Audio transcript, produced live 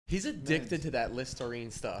He's addicted to that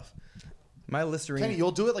Listerine stuff. My Listerine. Kenny,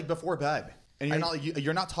 you'll do it like before bed. And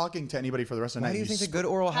you're not talking to anybody for the rest of the night. Why do you think that good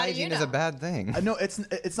oral hygiene is a bad thing? No,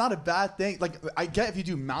 it's not a bad thing. Like, I get if you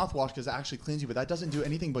do mouthwash because it actually cleans you, but that doesn't do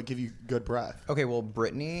anything but give you good breath. Okay, well,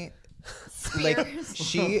 Brittany, like,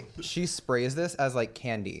 she sprays this as, like,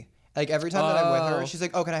 candy. Like, every time that I'm with her, she's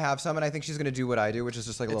like, oh, can I have some? And I think she's going to do what I do, which is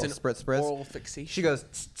just, like, a little spritz. Oral fixation. She goes,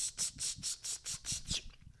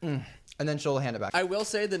 and then she'll hand it back. I will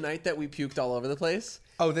say the night that we puked all over the place.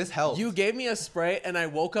 Oh, this helped. You gave me a spray, and I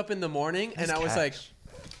woke up in the morning, and I was like,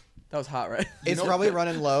 that was hot, right? It's probably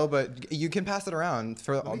running low, but you can pass it around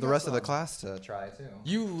for the rest of the class to try, too.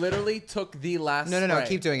 You literally took the last spray. No.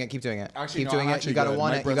 Keep doing it. Actually, keep doing it. You gotta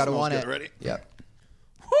want it. You gotta want it. Ready? Yep.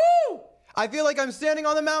 Woo! I feel like I'm standing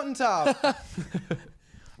on the mountaintop.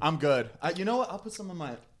 I'm good. You know what? I'll put some in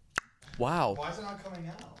my... Wow. Why is it not coming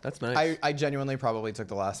out? That's nice. I genuinely probably took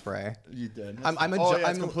the last spray. You did. I'm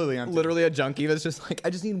completely empty. Literally a junkie that's just like, I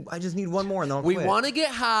just need one more and then I'll We quit. want to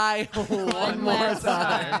get high one more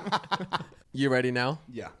time. You ready now?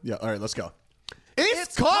 Yeah. All right, let's go.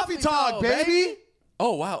 It's coffee talk, baby.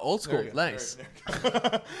 Oh, wow. Old school. Nice.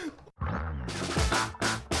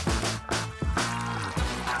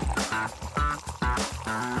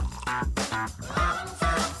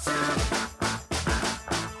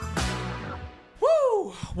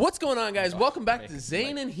 Woo! What's going on, guys? Welcome back to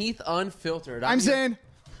Zane and Heath Unfiltered. I'm Zane.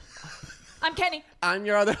 I'm Kenny. I'm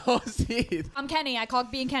your other host, Heath. I'm Kenny. I called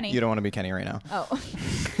being Kenny. You don't want to be Kenny right now.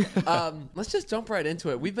 Oh. Let's just jump right into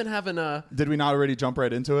it. We've been having a... Did we not already jump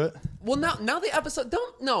right into it? Well, now the episode...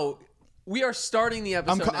 No. We are starting the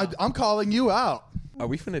episode now. I'm calling you out. Are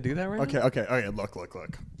we finna do that right now? Okay.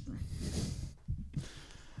 Look.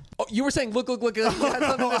 Oh, you were saying, look. You had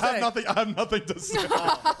something to say. I have nothing to say.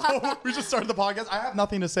 We just started the podcast. I have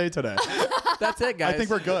nothing to say today. That's it, guys. I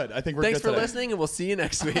think we're good. Thanks good for today. listening, and we'll see you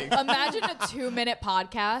next week. Imagine a 2-minute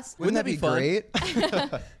podcast. Wouldn't that be fun? great?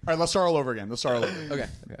 All right, let's start all over again. Okay.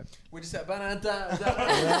 We just said...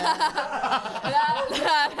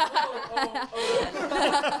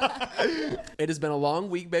 It has been a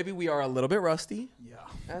long week, baby. We are a little bit rusty. Yeah.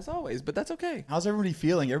 As always, but that's okay. How's everybody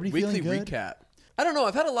feeling? Everybody Weekly feeling good? recap. I don't know.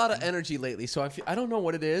 I've had a lot of energy lately, so I don't know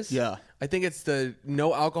what it is. Yeah. I think it's the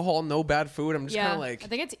no alcohol, no bad food. I'm just kind of like... I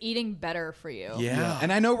think it's eating better for you. Yeah.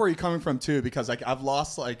 And I know where you're coming from too, because like I've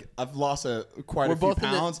lost quite We're a few both in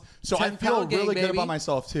the pounds, so I feel 10-pound gang, really good baby. about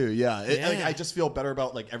myself too. Yeah, Yeah. Like, I just feel better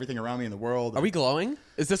about like everything around me in the world. Are we glowing?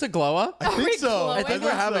 Is this a glow up? I think so. glowing? I think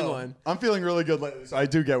we're having one. I'm feeling really good lately, so I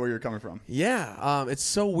do get where you're coming from. Yeah. It's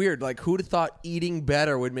so weird. Like, who'd have thought eating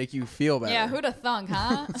better would make you feel better? Yeah, who'd have thunk,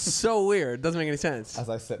 huh? So weird. Doesn't make any sense. As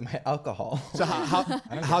I sip my alcohol. So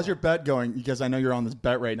how's your bet going? Because I know you're on this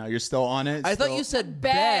bet right now. You're still on it. I thought still? you said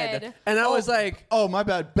Bed. bed, and I was like, Oh, my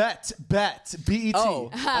bad. Bet. B-E-T. Oh.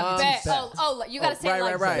 Bet. You gotta say it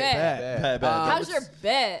like right. bet. Bet. How's your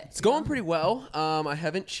bet? it's going pretty well. I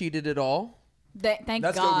haven't cheated at all. Thank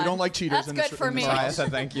That's God. good. We don't like cheaters. That's in good this, for in this me. house. I said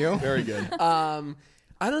thank you. Very good.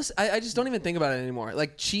 I just don't even think about it anymore.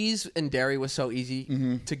 Like, cheese and dairy was so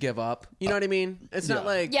easy to give up. You know what I mean? It's not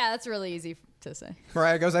like... Yeah, that's really easy to say.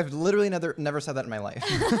 Mariah goes, I've literally never said that in my life.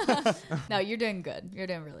 No, you're doing good. You're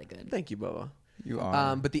doing really good. Thank you, Boba. You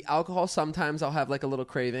are. But the alcohol, sometimes I'll have like a little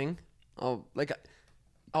craving.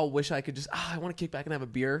 I'll wish I could just... I want to kick back and have a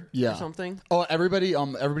beer or something. Oh, everybody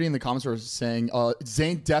in the comments were saying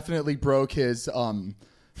Zane definitely broke his no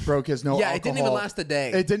alcohol. Yeah, it didn't even last a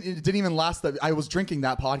day. It didn't even last. I was drinking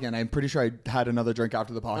that podcast, and I'm pretty sure I had another drink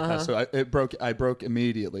after the podcast, so I broke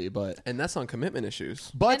immediately. But And that's on commitment issues.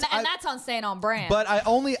 but And that's on staying on brand. but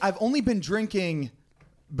I've only been drinking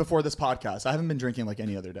before this podcast. I haven't been drinking like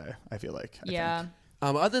any other day. I feel like. I think.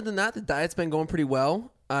 Other than that, the diet's been going pretty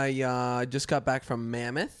well. I just got back from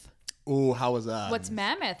Mammoth. Ooh, how was that? What's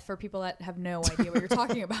Mammoth for people that have no idea what you're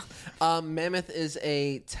talking about? Mammoth is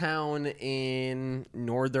a town in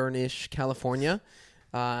northern-ish California.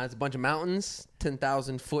 It's a bunch of mountains,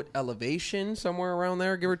 10,000 foot elevation, somewhere around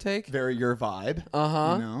there, give or take. Very your vibe.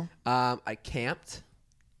 You know? I camped,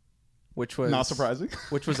 which was Not surprising.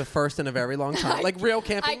 Which was a first in a very long time, like real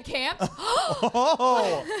camping. I camped.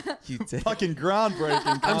 Oh, You did. fucking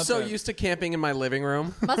groundbreaking! I'm so content. used to camping in my living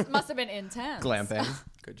room. Must have been intense. Glamping.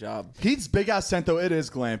 Good job. Heath's big ass tent though. It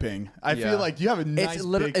is glamping. I Yeah. feel like you have a nice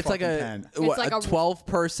big It's like fucking a tent. what, like a a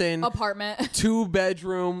 12-person Apartment.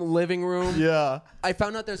 2-bedroom living room. Yeah. I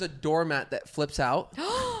found out there's a doormat that flips out,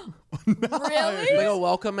 Really? like a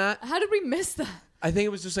welcome mat. How did we miss that? I think it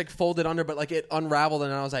was just like folded under, but like it unraveled,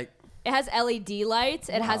 and I was like, It has LED lights.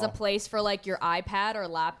 It has a place for like your iPad or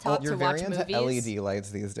laptop You're to watch very into movies. LED lights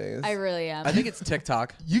these days. I really am. I think it's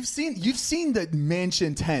TikTok. You've seen the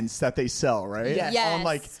mansion tents that they sell, right? Yes. On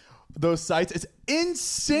like those sites. It's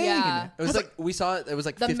insane. Yeah. It was like we saw it. It was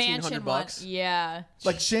like the $1,500 mansion bucks. one. Yeah.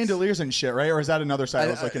 Like chandeliers and shit, right? Or is that another site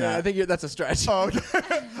I was looking at? I think that's a stretch. Oh,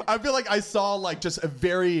 okay. I feel like I saw like just a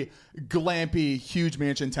very glampy, huge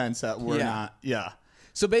mansion tents that were not. Yeah.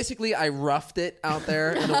 So basically, I roughed it out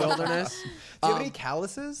there in the wilderness. Do you have any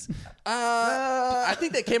calluses? I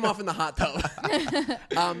think they came off in the hot tub.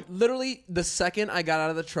 Literally, the second I got out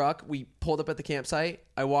of the truck, we pulled up at the campsite.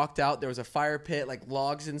 I walked out. There was a fire pit, like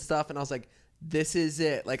logs and stuff. And I was like, this is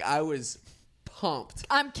it. Like, I was pumped.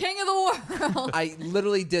 I'm king of the world. I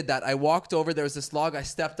literally did that. I walked over. There was this log. I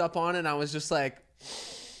stepped up on it, and I was just like...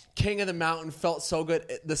 King of the mountain. Felt so good.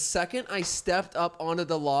 The second I stepped up onto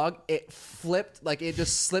the log, it flipped, like it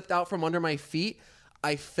just slipped out from under my feet.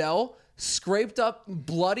 I fell, scraped up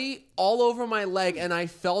bloody all over my leg, and I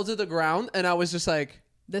fell to the ground, and I was just like,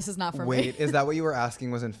 this is not for me. Wait, is that what you were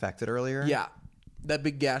asking was infected earlier? yeah, that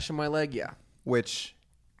big gash in my leg, yeah, Which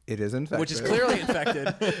it is infected. which is clearly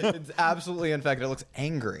infected. It's absolutely infected. It looks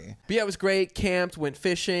angry. But yeah, it was great. Camped, went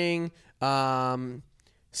fishing,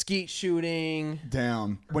 skeet shooting.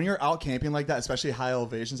 Damn. When you're out camping like that, especially high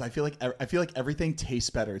elevations, I feel like everything tastes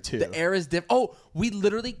better too. The air is different. Oh, we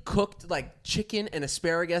literally cooked like chicken and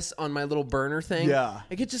asparagus on my little burner thing. Yeah.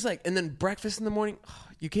 It gets just like, and then breakfast in the morning.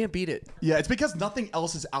 You can't beat it. Yeah, it's because nothing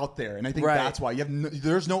else is out there, and I think Right. that's why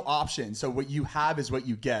there's no option. So what you have is what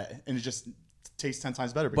you get, and it just tastes 10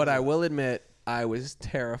 times better. But I will admit, I was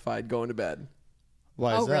terrified going to bed.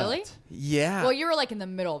 Why is Oh, that? really? Yeah. Well, you were like in the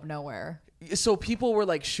middle of nowhere. So people were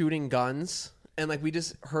like shooting guns, and like we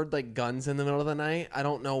just heard like guns in the middle of the night. I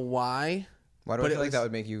don't know why. Why do I But feel it like was- that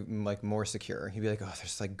would make you like more secure? You'd be like, oh,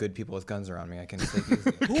 there's like good people with guns around me. I can sleep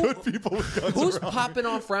easy. Good people with guns Who's around. popping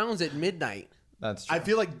off rounds at midnight? That's true. I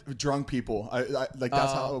feel like drunk people. I like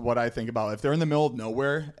that's what I think about. If they're in the middle of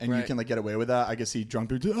nowhere and you Right. can like get away with that, I can see drunk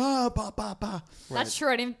people do bah, bah, bah. That's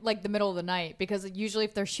true. I didn't like the middle of the night because usually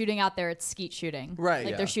if they're shooting out there, it's skeet shooting. Right,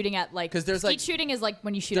 Like yeah. they're shooting at like 'Cause there's, skeet like- shooting is like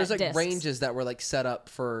when you shoot There's at like discs. ranges that were like set up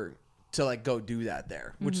to like go do that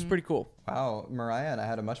there, which is pretty cool. Wow, Mariah and I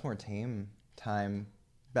had a much more tame time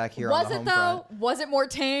back here on Was the it home though? front. Was it more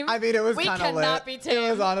tame? I mean, it was We kind of lit. cannot be tame.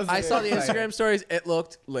 It was honestly. I saw the exciting. Instagram stories. It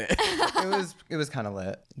looked lit. It was kind of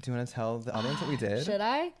lit. Do you want to tell the audience what we did? Should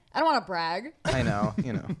I? I don't want to brag. I know,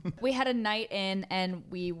 you know. We had a night in and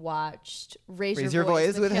we watched Raise Your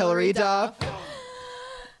Voice with Hillary Duff.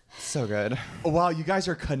 So good. Oh, wow, you guys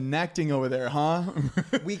are connecting over there, huh?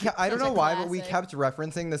 I don't Such know a why, but we classic. kept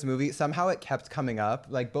referencing this movie. Somehow it kept coming up.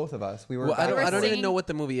 Like both of us, we were. Well, I back don't and even forth. know what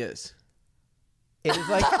the movie is. It is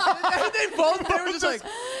like they were just like,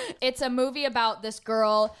 It's a movie about this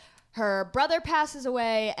girl. Her brother passes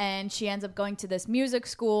away and she ends up going to this music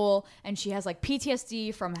school and she has like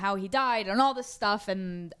PTSD from how he died and all this stuff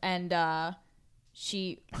and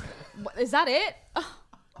she is that it?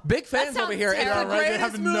 big fans sounds over here. It's the terrible. They greatest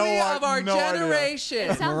have movie of our no idea. generation.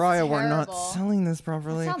 It sounds Mariah, we're not terrible. selling this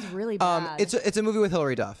properly. That sounds really bad. It's a movie with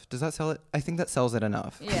Hillary Duff. Does that sell it? I think that sells it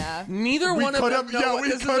enough. Yeah. Neither we one of could them have, know what we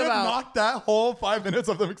this is could have about. knocked that whole 5 minutes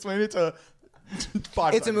of them explaining it to 5 It's a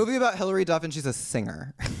seconds. movie about Hillary Duff and she's a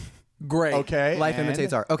singer. Great. Okay. Life and-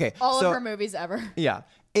 imitates art. Okay. All so, of her movies ever. Yeah.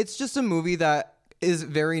 It's just a movie that is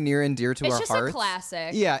very near and dear to It's our just hearts. a classic.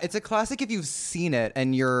 Yeah, it's a classic if you've seen it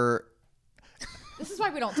and you're This is why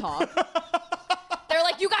we don't talk. They're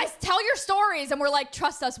like, you guys tell your stories, and we're like,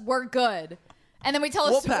 trust us, we're good. And then we tell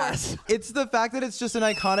a We'll story. pass. it's the fact that it's just an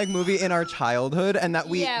iconic movie in our childhood and that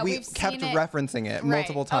we Yeah, we've kept seen it. referencing it Right.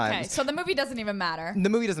 multiple times. Okay, so the movie doesn't even matter. The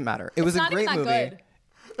movie doesn't matter. It was It's a not great even movie. that good.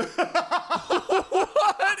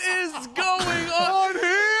 What is going on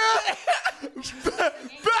here?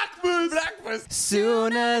 Breakfast.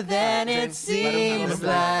 Sooner than it seems,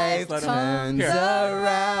 life Let 'em- turns Here.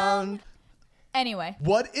 around. Anyway,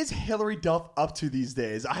 What is Hillary Duff up to these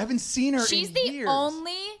days? I haven't seen her she's in the years.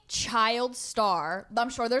 only child star. I'm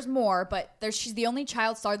sure there's more, but she's the only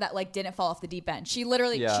child star that like didn't fall off the deep end. She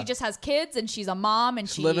literally, Yeah. she just has kids and she's a mom and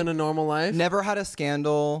she Living a normal life. Never had a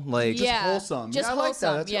scandal. Like, Yeah. Wholesome. Just yeah, I like that.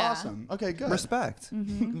 wholesome, That's yeah. awesome. Okay, good. respect.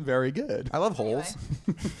 Very good. I love holes.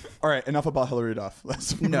 All right, enough about Hillary Duff.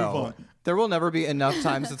 Let's move No, on. there will never be enough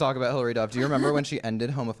times to talk about Hillary Duff. Do you remember when she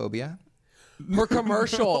ended homophobia? Her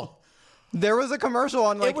commercial. There was a commercial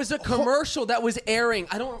on like. It was a commercial that was airing.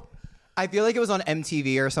 I don't. I feel like it was on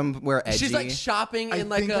MTV or somewhere edgy. She's like shopping I in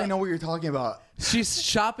like think a. I know what you're talking about. She's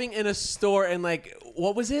shopping in a store and like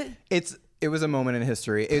what was it? It was a moment in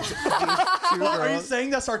history. It's Are you saying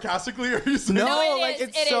that sarcastically? Or are you saying No, like it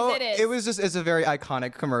is. it was just it's a very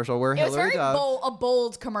iconic commercial where It was Hillary very Duff. a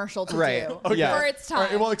bold commercial to Right. do Okay. for its time. All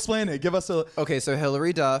right, well, explain it. Give us a. Okay, so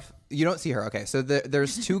Hillary Duff, you don't see her. Okay, so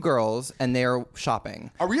there's two girls and they're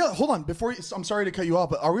shopping. Are we? Hold on. Before I'm sorry to cut you off,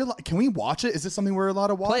 but are we? Can we watch it? Is this something we're allowed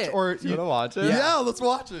to watch? Play it. Or You wanna watch it? Yeah, let's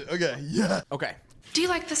watch it. Okay. Yeah. Okay. Do you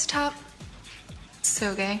like this top? It's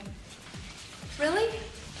so gay. Really?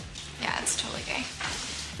 Yeah, it's totally gay.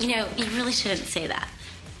 You know, you really shouldn't say that.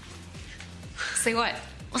 Say what?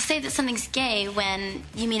 Well, say that something's gay when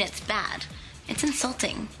you mean it's bad. It's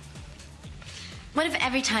insulting. What if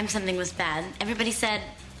every time something was bad, everybody said,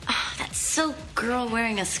 oh, that's so girl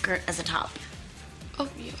wearing a skirt as a top? Oh,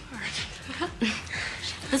 you are.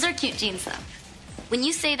 Those are cute jeans, though. When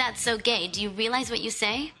you say that's so gay, do you realize what you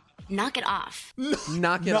say? Knock it off.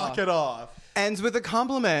 Knock it off. Knock it off. Ends with a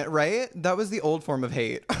compliment, right? That was the old form of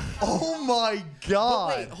hate. Oh my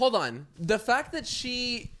God. Wait, hold on. The fact that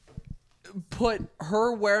she put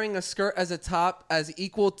her wearing a skirt as a top as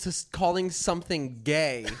equal to calling something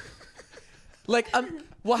gay. Like,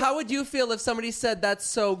 well, how would you feel if somebody said that's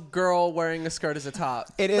so girl wearing a skirt as a top?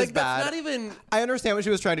 It is like, bad. That's not even. I understand what she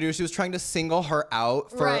was trying to do. She was trying to single her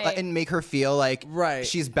out for Right. and make her feel like Right.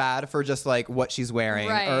 she's bad for just like what she's wearing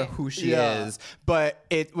or Right. who she Yeah. is. But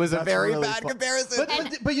it was a That's very really bad fu- comparison.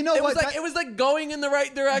 But you know It what? was like going in the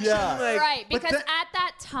right direction. Yeah. Like, Right, But because that- at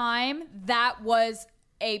that time, that was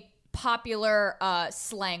a popular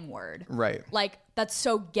slang word. Right. Like, that's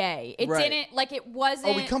so gay. It Right. didn't, like, it wasn't.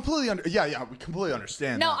 Oh, we completely we completely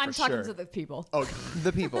understand. no, that I'm for talking sure. to the people. Okay.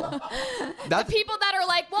 The people. The people that are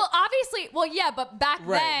like, well, obviously, well, yeah, but back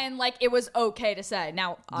Right. then, like, it was okay to say.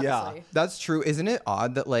 Now, obviously. That's true. Isn't it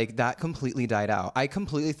odd that like that completely died out? I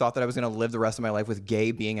completely thought that I was going to live the rest of my life with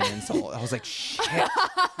gay being an insult. I was like, shit.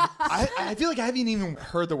 I feel like I haven't even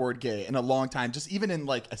heard the word gay in a long time, just even in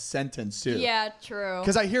like a sentence too. Yeah, true.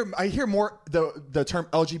 Because I hear more the term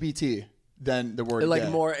LGBT than the word like gay.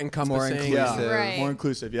 more encompassing. inclusive. Yeah. Right. More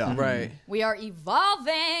inclusive. Yeah. Right. We are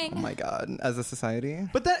evolving. Oh my God. As a society.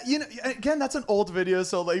 But that, you know, again, that's an old video,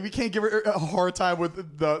 so like we can't give her a hard time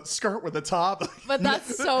with the skirt with the top. But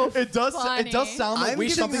that's so It does sound like We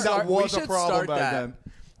should something start- that we was a should problem start back that. then.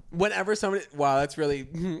 Whenever somebody, wow, that's really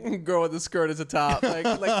girl with the skirt as a top. Like,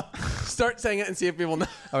 start saying it and see if people know.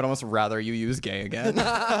 I would almost rather you use gay again.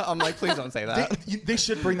 I'm like, please don't say that. They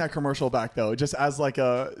should bring that commercial back though, just as like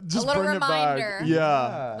just little bring reminder. it back.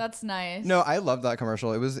 Yeah. That's nice. No, I love that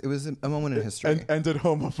commercial. It was a moment in history. And ended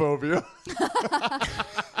homophobia.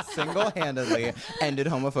 Single-handedly ended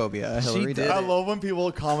homophobia. Hillary did did. I it. love when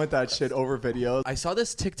people comment that shit over videos. I saw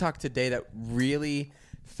this TikTok today that really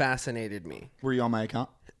fascinated me. Were you on my account?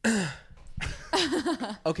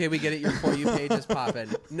 Okay, we get it. Your For You page is popping.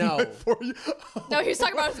 No. No, he's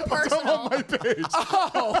talking about his personal. On my page.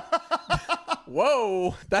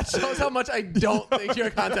 Whoa. That shows how much I don't think your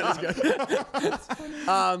content is good.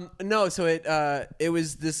 No, so it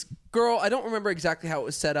was this girl. I don't remember exactly how it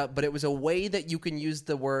was set up, but it was a way that you can use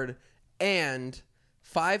the word "and"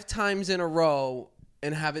 5 times in a row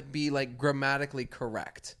and have it be like grammatically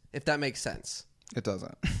correct, if that makes sense. It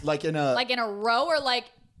doesn't. Like in a Like in a row or like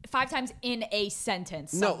 5 times in a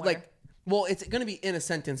sentence? No, somewhere? like, well, it's going to be in a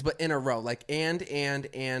sentence, but in a row, like and.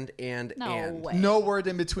 No way. no word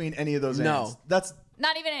in between any of those No. ands. That's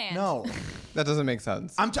Not even an. no. That doesn't make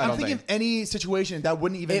sense. I'm I don't thinking of any situation that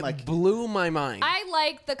wouldn't even It like blew my mind. I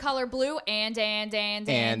like the color blue and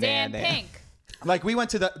pink. like we went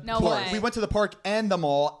to the No park. way. We went to the park and the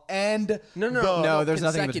mall and No, there's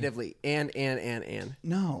nothing in between. consecutively. And.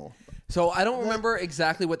 no. So I don't remember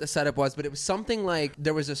exactly what the setup was, but it was something like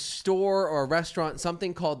there was a store or a restaurant,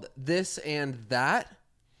 something called This and That.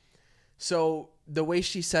 So the way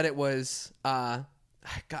she said it was, I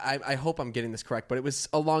hope I'm getting this correct, but it was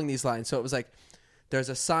along these lines. So it was like, there's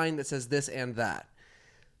a sign that says this and that.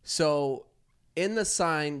 So in the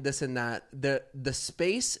sign, this and that, the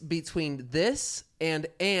space between this and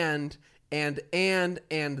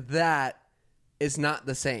that is not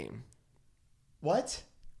the same. What?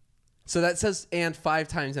 So that says "and" 5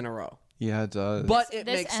 times in a row. Yeah, it does. But it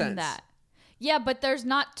This makes and sense. that. Yeah, but there's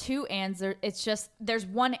not 2 ands. It's just there's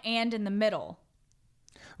one and in the middle.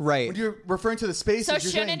 right. When you're referring to the spaces, So you're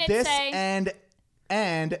saying shouldn't it this say- and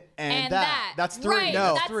that. That's 3. Right,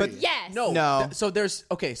 No, that's, 3. Yes. No. So there's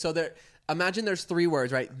imagine there's 3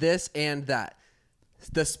 words, right? This and that.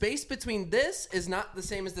 The space between this is not the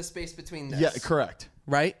same as the space between this. Yeah, correct.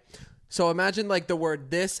 Right? So imagine like the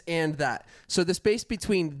word this and that. So the space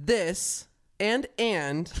between this and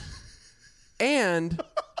Wait,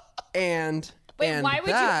 and why would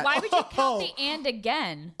that. you count the and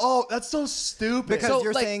again? Oh, that's so stupid. Because So,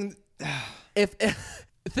 you're like- saying if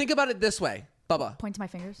think about it this way, Bubba. Point to my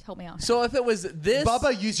fingers. Help me out. So if it was this,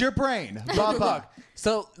 Bubba, use your brain. Bubba.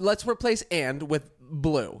 So let's replace and with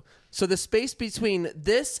blue. So the space between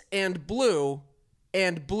this and blue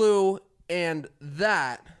and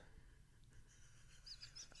that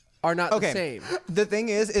are not the same. The thing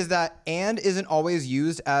is that and isn't always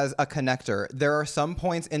used as a connector. There are some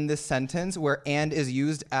points in this sentence where and is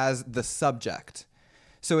used as the subject.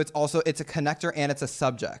 So it's a connector and it's a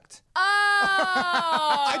subject. Oh!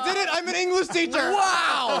 I did it. I'm an English teacher.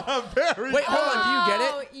 Wow. Wait, hold on. Do you get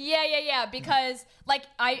it? Yeah.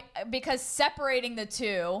 Because separating the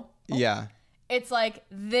two, Yeah. it's like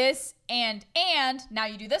this and now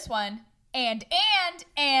you do this one and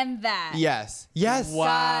that. Yes.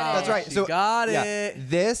 Wow. That's right. She So got yeah, it.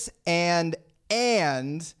 this and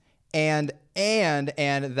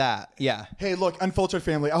that. Yeah. Hey, look, Unfiltered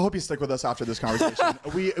family. I hope you stick with us after this conversation.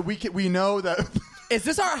 we know that. Is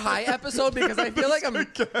this our high episode? Because I feel like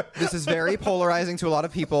This is very polarizing to a lot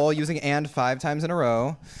of people using and 5 times in a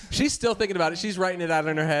row. She's still thinking about it. She's writing it out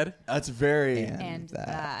in her head. That's very. And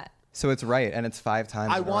that. So it's right, and it's 5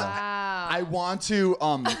 times. I want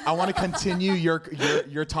to continue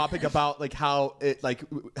your topic about like how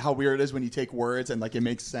weird it is when you take words and like it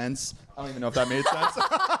makes sense. I don't even know if that made sense.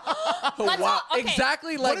 Wow.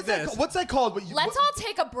 Exactly like this. What's that called? Let's all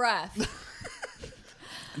take a breath.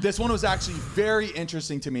 This one was actually very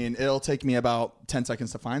interesting to me, and it'll take me about 10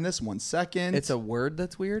 seconds to find this. 1 second. It's a word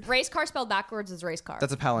that's weird. Race car spelled backwards is race car.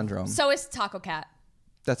 That's a palindrome. So is taco cat.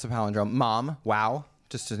 That's a palindrome. Mom, wow.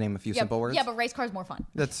 Just to name a few simple words. Yeah, but race car is more fun.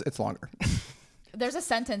 It's longer. There's a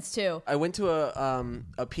sentence too. I went to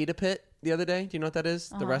a pita pit the other day. Do you know what that is?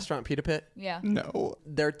 The restaurant Pita Pit. Yeah. No.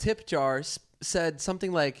 Their tip jar said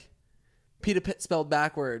something like Pita Pit spelled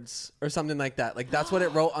backwards or something like that. Like that's what it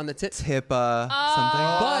wrote on the tip. Tippa something.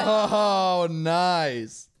 But Oh,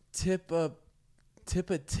 nice. tip a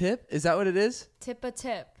tip? Is that what it is? Tip a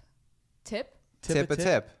tip. Tip? Tippa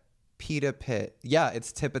tip. Pita pit. Yeah,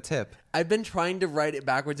 it's tippa tip. I've been trying to write it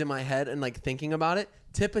backwards in my head and like thinking about it.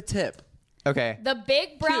 Tip a tip. Okay. The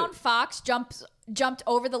big brown Cute. fox jumped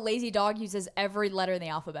over the lazy dog, uses every letter in the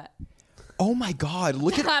alphabet. Oh my God!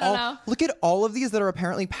 Look at I don't know. Look at all of these that are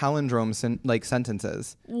apparently palindromes like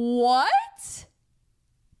sentences. What?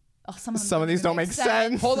 Oh, Some of these don't make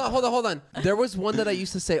sense. Hold on. There was one that I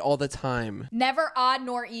used to say all the time. Never odd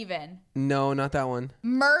nor even. No, not that one.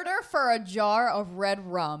 Murder for a jar of red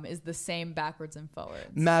rum is the same backwards and forwards.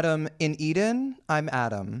 Madam, in Eden, I'm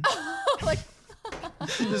Adam. Like,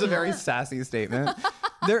 This is a very sassy statement.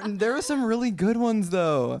 There are some really good ones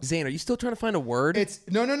though. Zane, are you still trying to find a word? It's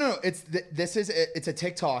no. It's a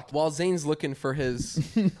TikTok. While Zane's looking for his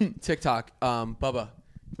TikTok, Bubba,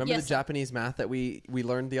 remember Yes. the Japanese math that we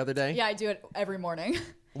learned the other day? yeah, I do it every morning.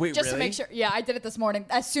 Wait, Just to really? make sure. Yeah, I did it this morning.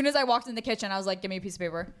 As soon as I walked in the kitchen, I was like, give me a piece of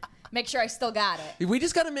paper. Make sure I still got it. We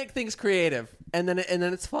just got to make things creative, and then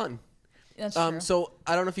it's fun. That's true. So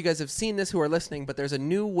I don't know if you guys have seen this who are listening, but there's a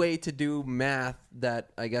new way to do math that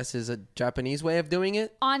I guess is a Japanese way of doing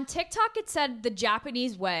it. On TikTok, it said the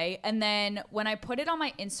Japanese way, and then when I put it on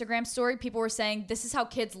my Instagram story, people were saying this is how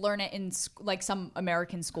kids learn it in like some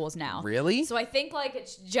American schools now. Really? So I think like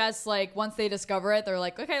it's just like once they discover it, they're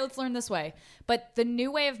like, okay, let's learn this way. But the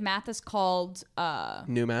new way of math is called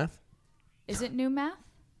New math? is it new math?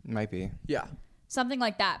 Might be. Yeah. Something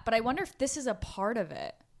like that. But I wonder if this is a part of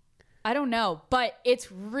it. I don't know, but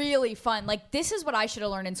it's really fun. Like, this is what I should have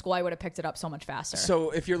learned in school. I would have picked it up so much faster. So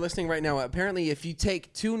if you're listening right now, apparently if you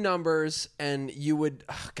take two numbers and you would,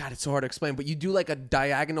 God, it's so hard to explain, but you do like a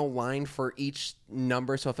diagonal line for each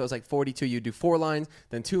number. So if it was like 42, you'd do 4 lines,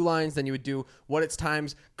 then 2 lines, then you would do what its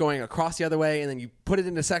times going across the other way, and then you put it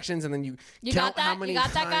into sections, and then you count got that? how many You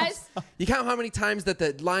got that, times, guys? You count how many times that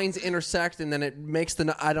the lines intersect, and then it makes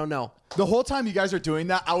I don't know. The whole time you guys are doing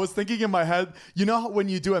that, I was thinking in my head, you know how when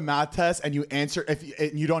you do a math test and you answer,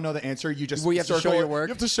 if you don't know the answer, you just Well, you have to circle show your it. work.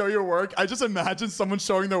 You have to show your work. I just imagine someone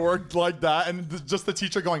showing their work like that, and just the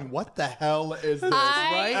teacher going, "What the hell is this?"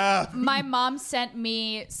 Right? My mom sent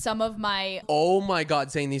me some of my. Oh my God,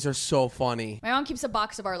 Zane, these are so funny. My mom keeps a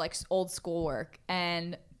box of our like old schoolwork,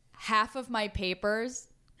 and half of my papers,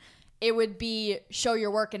 it would be show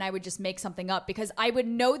your work, and I would just make something up because I would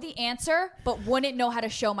know the answer but wouldn't know how to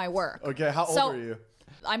show my work. Okay, how old are you?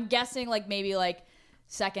 I'm guessing like maybe like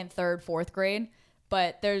 2nd, 3rd, 4th grade,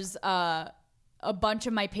 but there's a bunch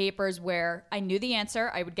of my papers where I knew the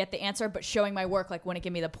answer, I would get the answer, but showing my work like wouldn't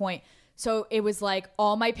give me the point. So it was like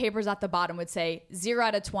all my papers at the bottom would say 0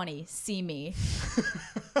 out of 20, see me.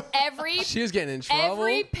 She was getting in trouble.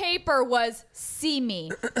 Every paper was see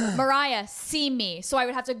me. Mariah, see me. So I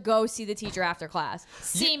would have to go see the teacher after class.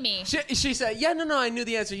 See me. She said, yeah, no, I knew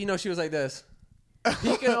the answer. You know, she was like this.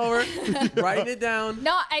 peeking over, writing it down.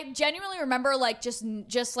 No, I genuinely remember like just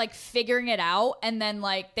like figuring it out, and then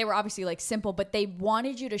like they were obviously like simple, but they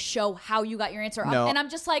wanted you to show how you got your answer. No, and I'm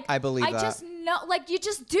just like, I believe that. just know, like you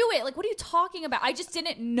just do it. Like, what are you talking about? I just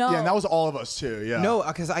didn't know. Yeah, and that was all of us too. Yeah. No,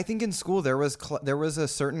 because I think in school there was a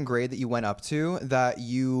certain grade that you went up to that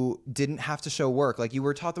you didn't have to show work. Like you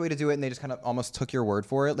were taught the way to do it, and they just kind of almost took your word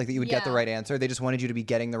for it. Like that you would get the Yeah. right answer. They just wanted you to be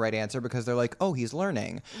getting the right answer because they're like, oh, he's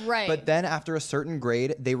learning. Right. But then after a certain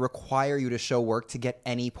grade, they require you to show work to get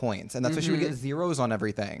any points, and that's why she would get zeros on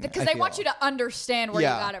everything. because they want you to understand where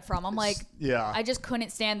Yeah. you got it from. I'm like, Yeah. I just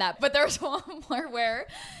couldn't stand that. But there was one more where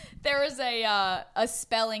there was a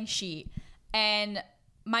spelling sheet, and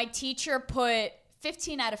my teacher put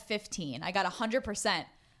 15 out of 15. I got 100%.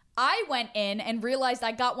 I went in and realized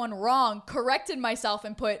I got one wrong, corrected myself,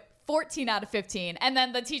 and put 14 out of 15. And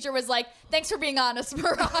then the teacher was like, "Thanks for being honest,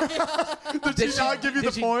 Mariah." Did she not give you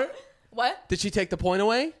the point? What? Did she take the point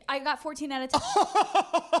away? I got 14 out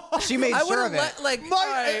of 10. She made I would sure have of it. let like.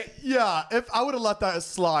 alright. Yeah, if I would have let that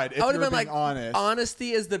slide, if I you would were have been being like, honest.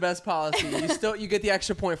 honesty is the best policy. You get the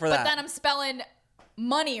extra point for But that. then I'm spelling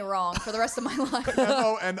money wrong for the rest of my life.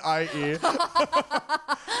 MONIE.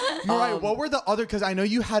 Mariah, what were the other? Because I know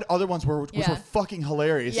you had other ones which Yeah. were fucking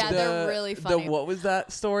hilarious. Yeah, they're really funny. What was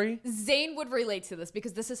that story? Zane would relate to this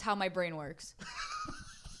because this is how my brain works.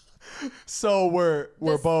 So we're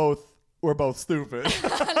This- both stupid.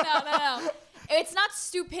 No. It's not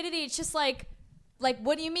stupidity. It's just like,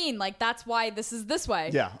 what do you mean? Like, that's why this is this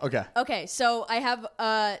way. Yeah. Okay. Okay, so I have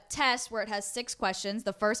a test where it has 6 questions.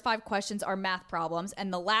 The first 5 questions are math problems.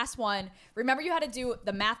 And the last one, remember you had to do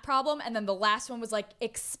the math problem, and then the last one was like,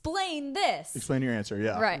 explain this. Explain your answer.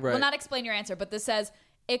 Yeah. Right. Well, Right. not explain your answer, but this says,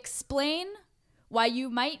 explain why you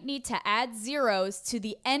might need to add zeros to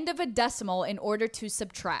the end of a decimal in order to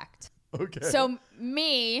subtract. Okay. So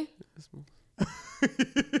me,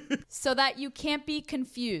 so that you can't be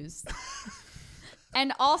confused.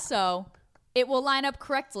 And also, it will line up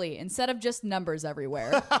correctly instead of just numbers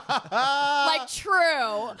everywhere. Like, true.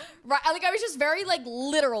 Right. Like, I was just very, like,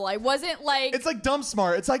 literal. I wasn't, like... It's like dumb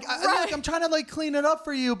smart. It's like Right. I'm trying to like clean it up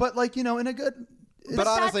for you, but like in a good. But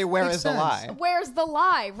honestly, where makes is the sense. lie? Where's the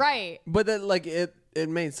lie? Right. But that like it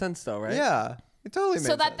made sense though, right? Yeah, it totally made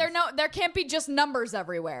So that sense. there can't be just numbers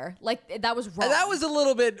everywhere. Like, that was wrong. And that was a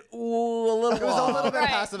little bit It was a little bit right.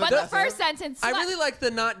 passive But the aggressive. first sentence... I really like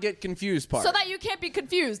the not get confused part. so that you can't be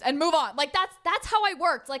confused and move on. Like, that's how I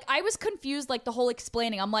worked. Like, I was confused, like, the whole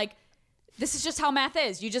explaining. I'm like, this is just how math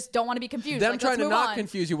is. You just don't want to be confused. them like, trying let's to move not on.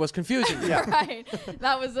 confuse you was confusing. Yeah. Right.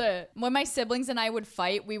 That was it. When my siblings and I would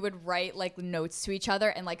fight, we would write like notes to each other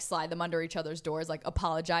and like slide them under each other's doors, like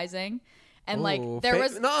apologizing. And like there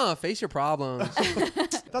was face your problems.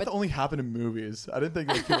 That only happened in movies. I didn't think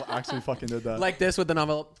like, people actually fucking did that. Like this with an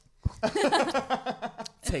envelope.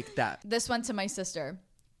 Take that. this one to my sister.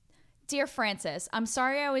 Dear Francis, I'm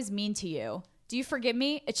sorry I was mean to you. Do you forgive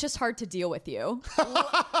me? It's just hard to deal with you.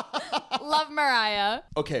 Love, Mariah.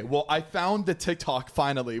 Okay, well, I found the TikTok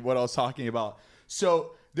finally. What I was talking about.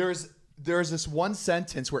 So there's this one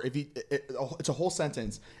sentence where it's a whole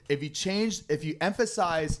sentence. If you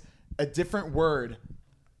emphasize a different word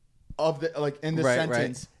of the like in the Right,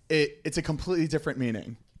 sentence, it's a completely different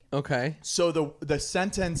meaning. Okay. So the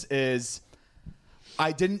sentence is,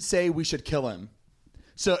 I didn't say we should kill him.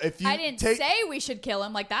 So if you I didn't say we should kill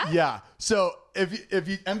him like that. yeah. So if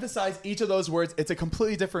you emphasize each of those words, it's a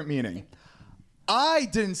completely different meaning. I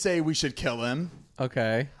didn't say we should kill him.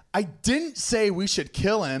 Okay. I didn't say we should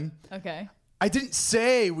kill him. Okay. I didn't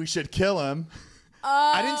say we should kill him.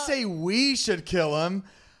 I didn't say we should kill him.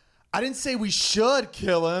 I didn't say we should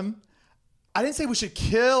kill him. I didn't say we should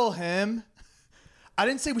kill him. I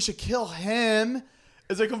didn't say we should kill him.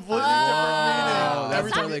 It's a completely different meaning.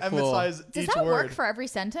 Every time you really cool. emphasize Does each that word. work for every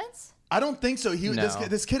sentence? I don't think so. No.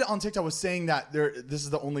 This kid on TikTok was saying that this is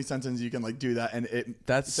the only sentence you can like do that, and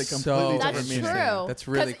That's it's a so completely That's different Amazing. meaning. true. That's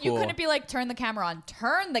really 'Cause you cool. couldn't be like, turn the camera on.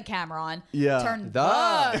 Turn the camera on. Yeah. Turn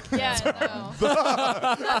The. the. Yeah, no.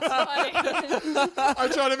 That's funny.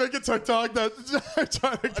 I'm trying to make a TikTok that I'm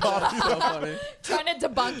trying to copy. So funny. Trying to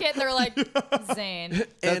debunk it. They're like, Zane.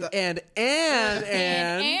 And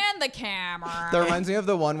And the camera. That reminds me of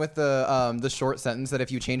the one with the short sentence that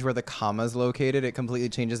if you change where the comma is located, it completely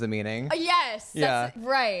changes the meaning. Yes. Yeah. That's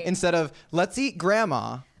right. Instead of let's eat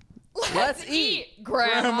grandma, Let's eat,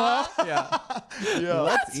 Grandma. yeah, Yeah.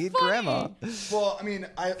 let's eat funny. grandma. Well, I mean,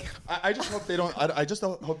 I just hope they don't. I just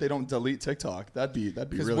hope they don't delete TikTok. That'd be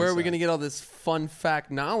because really where are we sad. going to get all this fun fact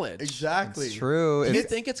knowledge? Exactly. It's true. Do you It's-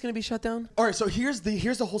 think it's going to be shut down? All right, so here's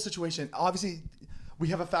the whole situation. Obviously, We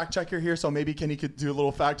have a fact checker here, so maybe Kenny could do a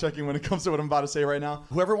little fact checking when it comes to what I'm about to say right now.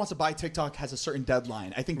 Whoever wants to buy TikTok has a certain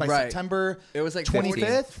deadline. I think by September it was like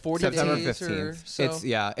 25th, 40 September days 15th. or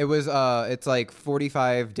so. It was it's like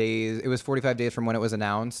 45 days. It was 45 days from when it was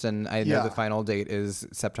announced, and I know the final date is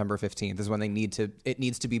September 15th is when it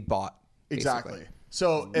needs to be bought. Exactly. Basically.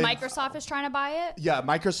 So Microsoft is trying to buy it. Yeah,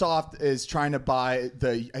 Microsoft is trying to buy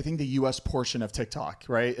I think the US portion of TikTok,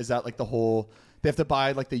 right? Is that like the whole they have to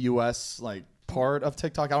buy like the US like part of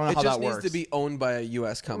TikTok? I don't know how that works. It just needs to be owned by a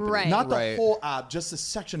US company. Right. Not the whole app, just a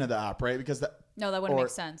section of the app, right? Because that No, that wouldn't make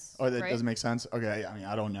sense. Or that right? doesn't make sense? Okay, I mean,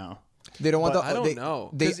 I don't know. They don't want I don't know.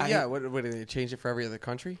 What do they change it for every other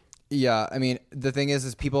country? Yeah, I mean, the thing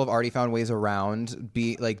is people have already found ways around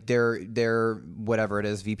their whatever it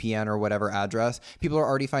is, VPN or whatever address. People are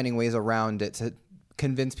already finding ways around it to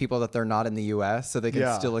convince people that they're not in the US so they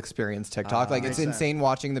can still experience TikTok. It's insane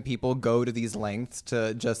watching the people go to these lengths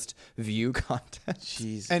to just view content.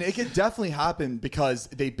 Jeez. And it could definitely happen because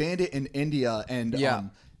they banned it in India and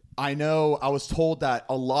I know I was told that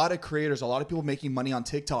a lot of creators, a lot of people making money on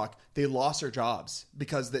TikTok, they lost their jobs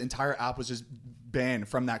because the entire app was just banned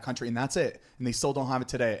from that country, and that's it. And they still don't have it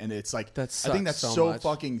today. And it's like, I think that's so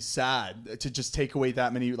fucking sad to just take away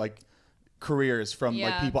that many like careers from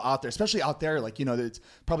like people out there, especially out there. Like, you know, it's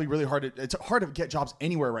probably really hard. It's hard to get jobs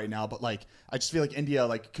anywhere right now. But like, I just feel like India,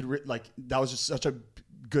 like that was just such a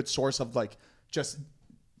good source of like just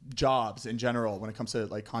jobs in general when it comes to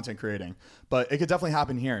like content creating. But it could definitely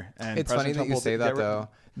happen here. And it's funny that you say that though.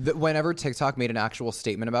 Whenever TikTok made an actual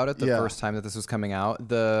statement about it, the first time that this was coming out,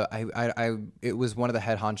 it was one of the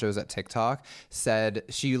head honchos at TikTok said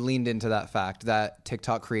she leaned into that fact that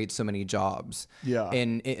TikTok creates so many jobs.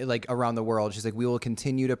 Like around the world. She's like, we will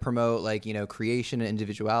continue to promote like, you know, creation and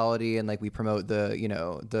individuality, and like we promote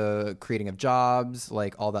the creating of jobs,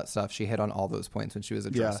 like all that stuff. She hit on all those points when she was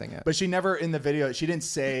addressing it. But she never in the video, she didn't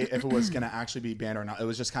say if it was going to actually be banned or not. It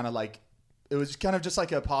was just kind of like, it was kind of just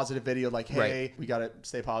like a positive video, like, hey, we got to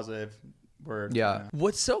stay positive.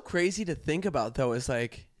 What's so crazy to think about, though, is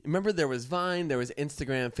like, remember there was Vine, there was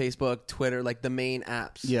Instagram, Facebook, Twitter, like the main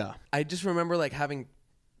apps. Yeah. I just remember like having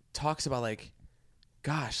talks about like,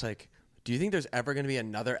 gosh, like, do you think there's ever going to be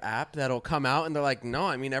another app that'll come out? And they're like, no,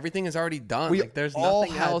 I mean, everything is already done. Like, there's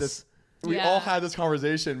nothing else. We all had this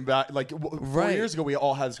conversation back, like 4 years ago. We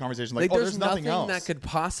all had this conversation, like there's nothing else that could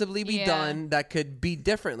possibly be done that could be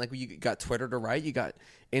different. Like you got Twitter to write, you got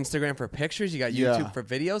Instagram for pictures, you got YouTube for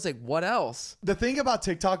videos. Like what else? The thing about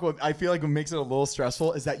TikTok, what I feel like what makes it a little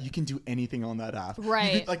stressful is that you can do anything on that app.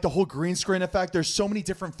 Right. Like the whole green screen effect. There's so many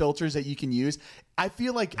different filters that you can use. I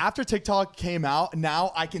feel like after TikTok came out,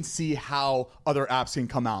 now I can see how other apps can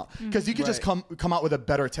come out. Because you can just come out with a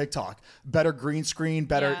better TikTok, better green screen,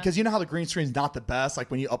 better. Because you know how the green screen is not the best. Like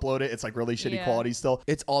when you upload it, it's like really shitty quality still.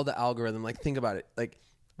 It's all the algorithm. Like think about it. Like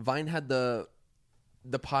Vine had the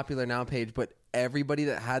popular now page, but everybody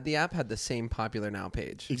that had the app had the same popular now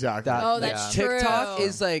page. Exactly. That's true. TikTok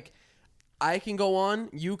is like, I can go on,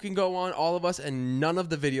 you can go on, all of us, and none of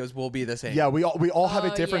the videos will be the same. Yeah, we all have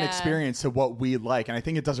a different experience to what we like, and I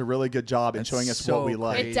think it does a really good job in showing us what we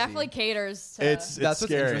like. It definitely caters to... That's what's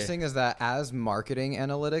scary. interesting is that as marketing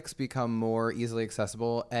analytics become more easily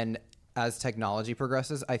accessible and as technology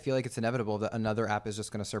progresses, I feel like it's inevitable that another app is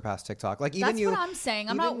just going to surpass TikTok. Like even That's what I'm saying.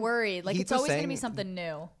 I'm not worried. Like it's always going to be something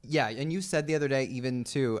new. Yeah, and you said the other day, even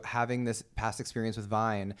too, having this past experience with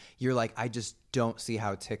Vine, you're like, I just don't see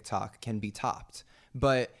how TikTok can be topped.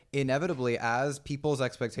 But inevitably, as people's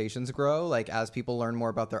expectations grow, like as people learn more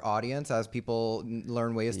about their audience, as people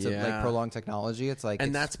learn ways to like prolong technology, it's like,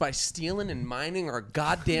 and that's by stealing and mining our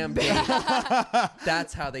goddamn data.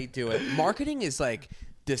 That's how they do it. Marketing is like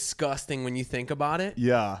disgusting when you think about it.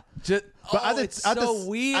 Yeah. It's so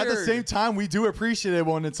weird. At the same time, we do appreciate it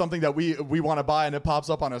when it's something that we want to buy and it pops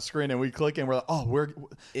up on a screen and we click and we're like,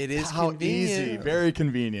 it is how convenient. Easy, very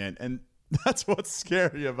convenient. And that's what's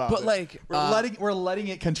scary about but it. Like we're letting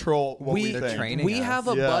it control what we think. We have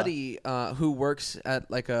a buddy who works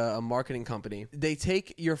at like a marketing company. They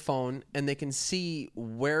take your phone and they can see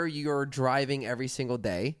where you're driving every single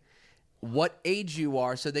day, what age you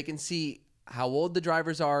are, so they can see how old the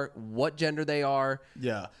drivers are, what gender they are,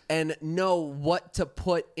 and know what to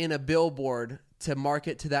put in a billboard to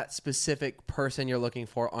market to that specific person you're looking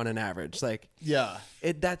for on an average. Like,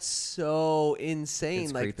 that's so insane.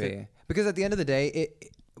 It's like creepy. Because at the end of the day,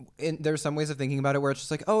 there's some ways of thinking about it where it's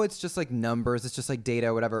just like, oh, it's just like numbers, it's just like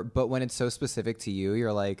data, whatever. But when it's so specific to you,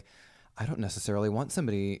 you're like, I don't necessarily want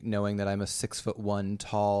somebody knowing that I'm a 6'1"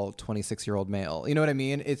 tall 26-year-old male. You know what I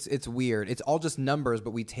mean? It's weird. It's all just numbers,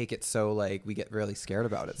 but we take it so like we get really scared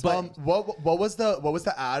about it. What was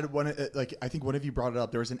the ad when like I think one of you brought it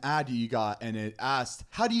up? There was an ad you got and it asked,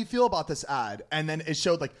 "How do you feel about this ad?" And then it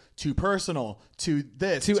showed like too personal, too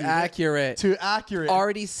this, Too accurate. too accurate.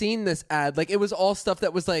 Already seen this ad. Like it was all stuff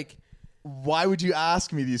that was like Why would you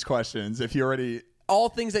ask me these questions if you already? all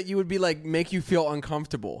things that you would be like make you feel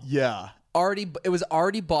uncomfortable. Yeah. It was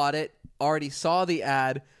already bought it, already saw the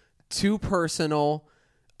ad, too personal,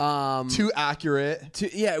 Too accurate.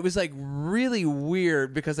 it was like really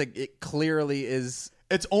weird because like it clearly is.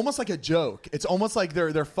 It's almost like a joke. It's almost like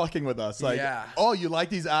they're fucking with us. Like, Yeah. oh, you like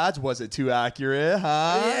these ads? Was it too accurate?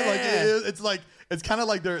 Huh? Yeah. It's kind of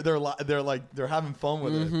like they're having fun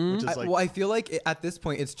with it, which is like. I feel like at this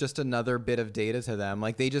point it's just another bit of data to them.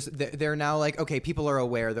 Like they're now like, okay, people are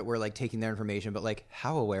aware that we're like taking their information, but like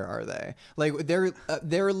how aware are they? Like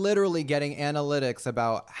they're literally getting analytics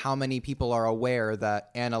about how many people are aware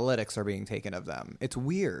that analytics are being taken of them. It's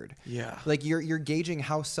weird. Yeah. Like you're gauging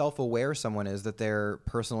how self-aware someone is that their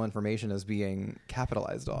personal information is being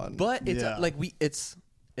capitalized on. But it's Yeah. like it's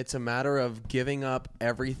a matter of giving up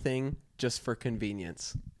everything just for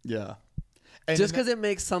convenience. Yeah. And Just because it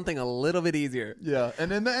makes something a little bit easier. Yeah,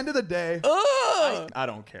 and in the end of the day, I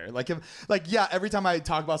don't care. Like every time I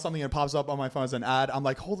talk about something and it pops up on my phone as an ad, I'm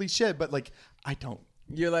like, holy shit! But like, I don't.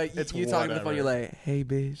 You're like, It's you talk on the phone. whatever. You're like, hey,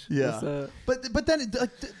 bitch. Yeah, What's up? but then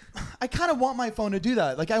like, I kind of want my phone to do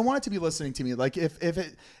that. Like I want it to be listening to me. Like if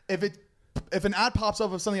an ad pops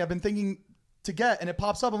up of something I've been thinking to get and it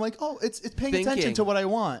pops up, I'm like, oh, it's paying attention Thinking. to what I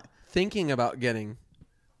want. Thinking about getting,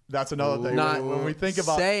 That's another thing. not When we think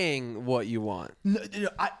about saying what you want.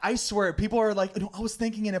 I swear, people are like, I was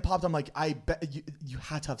thinking and it popped. I'm like, I bet you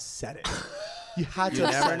had to have said it. You had to You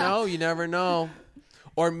have never said know. You never know.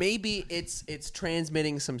 Or maybe it's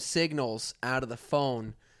transmitting some signals out of the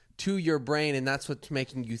phone to your brain, and that's what's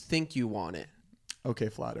making you think you want it. it. Okay,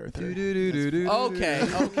 flat earther.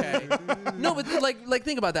 Okay. No, but like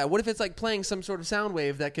think about that. What if it's like playing some sort of sound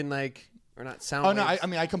wave that can like, or not sound? Oh no, waves. I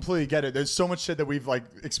mean I completely get it. There's so much shit that we've like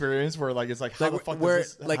experienced where like it's like how the fuck where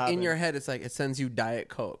does this like happen? in your head it's like it sends you Diet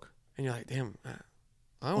Coke, and you're like, damn.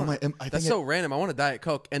 I want. I think That's so random. I want a Diet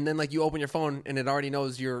Coke, and then like you open your phone and it already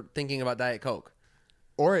knows you're thinking about Diet Coke.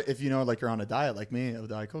 Or if you know like you're on a diet like me, a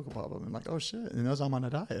Diet Coke will pop up and like, oh shit, it knows I'm on a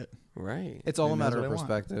diet. Right. It's all a Maybe matter that's of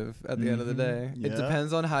what I want. perspective at the end of the day. Yeah. It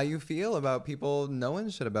depends on how you feel about people knowing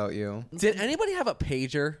shit about you. Did anybody have a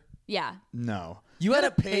pager? Yeah. No. You had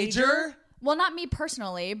a pager? Well, not me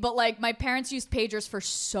personally, but like my parents used pagers for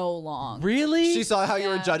so long. Really? She saw how you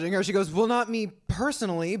were Yeah. judging her. She goes, "Well, not me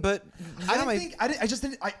personally, but I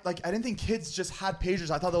didn't think kids just had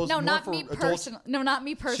pagers. I thought that was No, more not for me adults. personally. No, not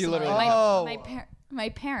me personally. literally- My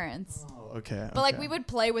parents. Okay. But like we would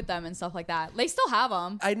play with them and stuff like that. They still have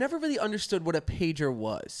them. I never really understood what a pager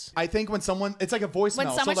was. I think when someone, it's like a voicemail. When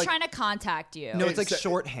someone's so like, trying to contact you. No, it's like It's-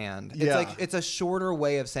 shorthand. yeah. It's a shorter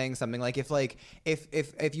way of saying something. Like if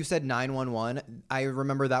you said 911, I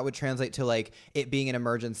remember that would translate to like it being an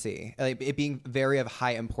emergency, like it being very of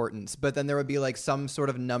high importance. But then there would be like some sort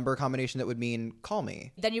of number combination that would mean call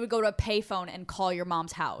me. Then you would go to a payphone and call your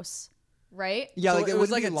mom's house. Right? Yeah, So like it was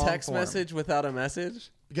wouldn't like be a long text form. message without a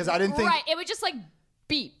message. because I didn't think Right. It would just like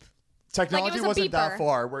beep. technology like it was a wasn't that beeper.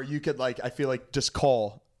 far where you could like, I feel like just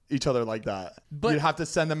call each other like that. But- you'd have to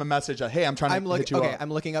send them a message that, hey, I'm trying to I'm hit you okay. up. I'm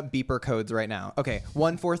looking up beeper codes right now. Okay,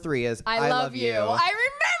 143 is I love you. I remember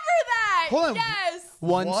that. Hold on. Yes.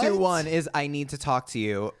 121 is I need to talk to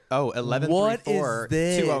you. Oh, 1134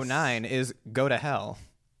 this? 209 is go to hell.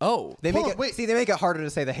 Oh. They Hold make on, it wait. See, they make it harder to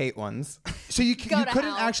say the hate ones. So you Go to couldn't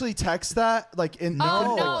hell. actually text that like in Oh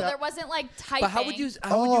like no, that? there wasn't like typing. But how would you like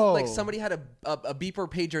Oh. somebody had a beeper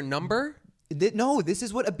pager number? No, this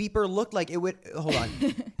is what a beeper looked like. It would hold on,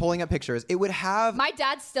 pulling up pictures. It would have My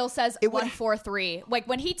dad still says It would- 143. Like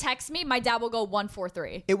when he texts me, my dad will go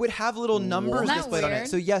 143. it would have little numbers Isn't that displayed on it. weird?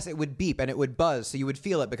 So yes, it would beep and it would buzz, so you would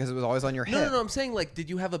feel it because it was always on your No, hip. no, no. I'm saying like, did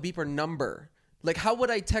you have a beeper number? Like, how would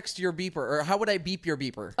I text your beeper, or how would I beep your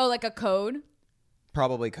beeper? Oh, like a code?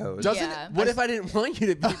 Probably code. Doesn't Yeah. What if I didn't want you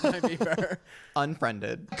to beep my beeper?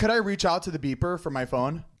 Unfriended. Could I reach out to the beeper for my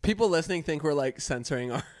phone? People listening think we're like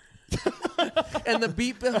censoring our. And the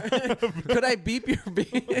beep. Could I beep your beep?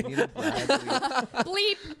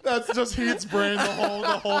 Bleep. That's just Heath's brain the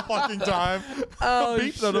whole fucking time. Oh,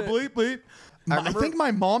 Beep, no, the bleep, bleep. I remember- think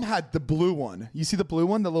my mom had the blue one. You see the blue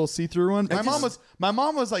one, the little see-through one. My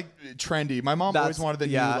mom was like trendy. My mom always wanted the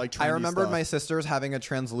new like trendy I remembered stuff. my sisters having a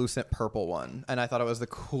translucent purple one, and I thought it was the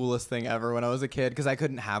coolest thing ever when I was a kid because I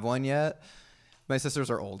couldn't have one yet. My sisters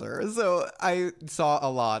are older, so I saw a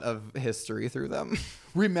lot of history through them.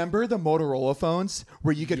 Remember the Motorola phones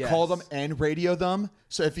where you could call them and radio them?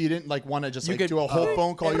 So if you didn't like want to just like do a whole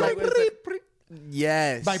phone call, you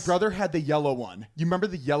Yes. My brother had the yellow one. You remember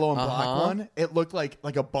the yellow and black one? It looked like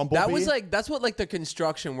a bumblebee. That was that's what like the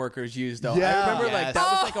construction workers used though. Yeah. I remember like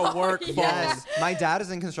that was like a work phone. Yes, my dad is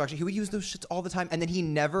in construction. He would use those shits all the time, and then he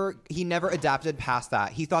never adapted past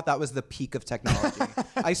that. He thought that was the peak of technology.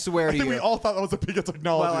 I swear to I think you. we all thought that was the peak of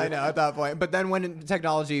technology. Well, I know at that point, but then when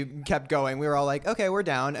technology kept going, we were all like, "Okay, we're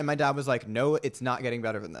down." And my dad was like, "No, it's not getting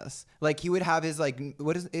better than this." Like he would have his like,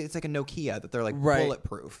 it's like a Nokia that they're like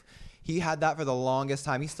bulletproof. He had that for the longest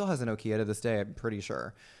time. He still has a Nokia to this day, I'm pretty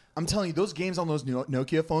sure. I'm telling you, those games on those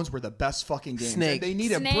Nokia phones were the best fucking games. Snake. And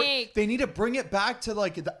they need to bring it back to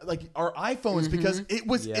like our iPhones because it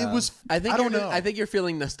was. I don't know. I think you're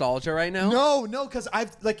feeling nostalgia right now. No, because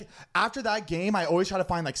I've like after that game, I always try to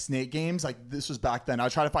find like Snake games. Like this was back then. I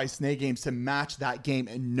try to find Snake games to match that game,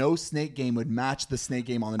 and no Snake game would match the Snake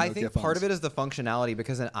game on the Nokia I think phones. part of it is the functionality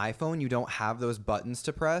because an iPhone you don't have those buttons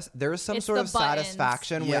to press. There's some sort of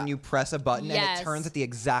satisfaction when you press a button and it turns at the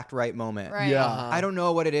exact right moment. Right. Yeah. I don't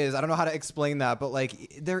know what it is. I don't know how to explain that, but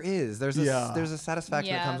like there's a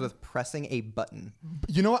satisfaction that comes with pressing a button.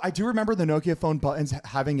 You know what? I do remember the Nokia phone buttons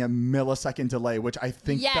having a millisecond delay, which I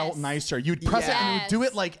think felt nicer. You'd press it and you'd do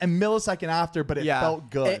it like a millisecond after, but it felt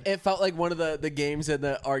good. It felt like one of the games in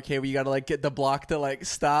the arcade where you got to like get the block to like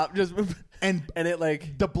stop just and it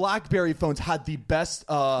like the BlackBerry phones had the best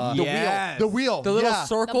the wheel, the little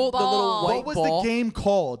circle, the little white What was ball. the game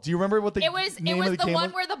called? Do you remember what the It was name of the game one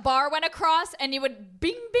was? where the bar went across and you would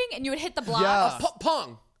bing bing and you would hit the block. Yeah.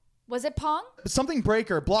 Pong. Was it Pong? Something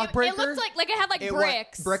breaker, block breaker. It looked like it had like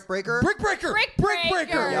bricks. Brick breaker. Brick breaker. Brick Brick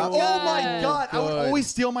breaker. breaker. Oh my Good. god! I would always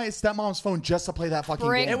steal my stepmom's phone just to play that fucking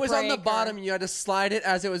Brick game. It was on the breaker. bottom. You had to slide it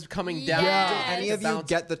as it was coming down. Yes. Did any of you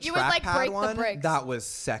get the You would, like, break trackpad the one? bricks. That was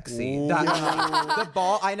sexy. The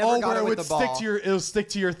ball. I never got where it it with would the ball. it'll stick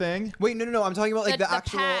to your thing. Wait, no. I'm talking about like the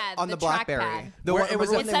actual pad, on the the BlackBerry. trackpad. The Where one, it was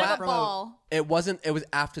remember when they Instead went of a from ball. It wasn't. It was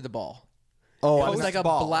after the ball. Oh, It was like a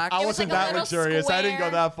ball. black. I was wasn't like a that little luxurious. I didn't go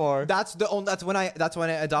square. that far. That's when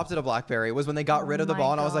I adopted a BlackBerry. Was when they got rid of the my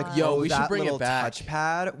ball, and I was like, God. Yo, "Yo, we should that bring it little back."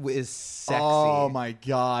 touchpad is sexy." Oh my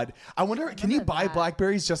god! I wonder, can you Remember buy that.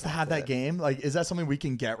 Blackberries just to have that game? Like, is that something we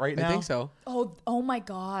can get right now? I think so. Oh my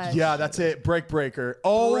god. Yeah, that's it. Brick breaker.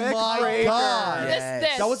 Oh Brick my breaker. god!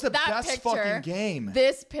 This That was the that best picture, fucking game.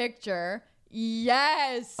 This picture.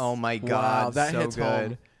 Yes. Oh my Wow, god, that so hits good.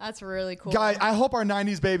 home. That's really cool. Guy, I hope our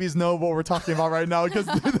 '90s babies know what we're talking about right now because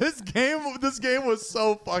this game was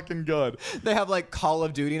so fucking good. They have like Call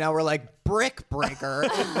of Duty now. We're like Brick Breaker,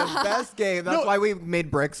 is the best game. That's why we made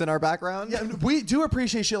bricks in our background. Yeah, and we do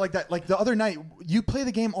appreciate shit like that. Like the other night, you play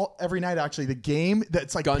the game every night. Actually, the game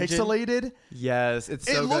that's like Gungeon? pixelated. Yes, it's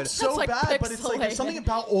so It good. looks so That's, like, bad, but it's like there's pixelated. something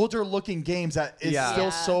about older looking games that is still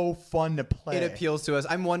so fun to play. It appeals to us.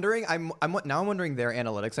 I'm wondering. I'm wondering their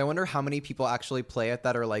analytics. I wonder how many people actually play it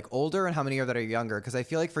that are like older and how many are that are younger. Because I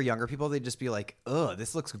feel like for younger people, they'd just be like, "Ugh,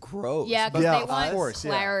 this looks gross." Yeah, because Yeah, they of want course,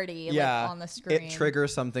 yeah. clarity yeah, like, on the screen. it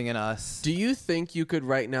triggers something in us. Do you think you could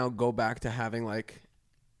right now go back to having like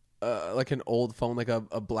an old phone, like a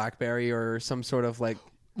BlackBerry or some sort of like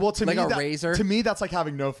Well, to like me, a Razor? To me, that's like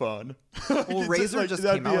having no phone. Well, Razer like, just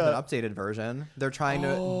that'd came be out with a- an updated version. They're trying to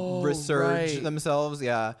resurge right. themselves.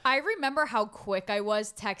 Yeah. I remember how quick I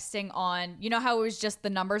was texting on. You know how it was just the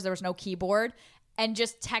numbers, there was no keyboard, and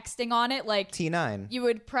just texting on it like T9. you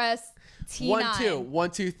would press T9.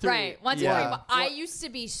 1 2 3. Right, 1 2 Yeah. 3. I used to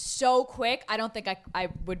be so quick. I don't think I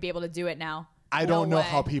would be able to do it now. I No don't know way.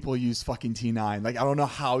 how people use fucking T9. Like, I don't know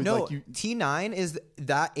how. No, like you. T9 is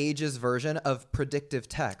that age's version of predictive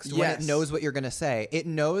text. When it Yes. knows what you're going to say, it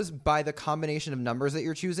knows by the combination of numbers that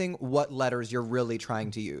you're choosing what letters you're really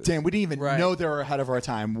trying to use. Damn, we didn't even Right. know they were ahead of our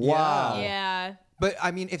time. Wow. Yeah. But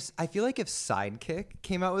I mean, I feel like if Sidekick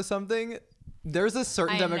came out with something, there's a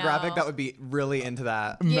certain I demographic know. that would be really into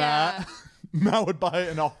that. Yeah. Matt would buy it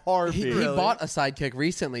in a heartbeat. He bought a Sidekick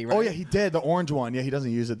recently, right? Oh yeah, he did the orange one. Yeah, he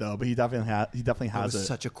doesn't use it though, but he definitely It has was it.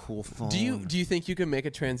 such a cool phone. Do you think you can make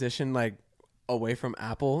a transition like away from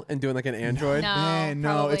Apple and doing like an Android? No, Man, no,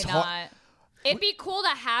 probably it's not. hard. It'd be cool to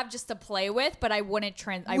have just to play with, but I wouldn't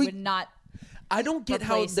I would not. I don't get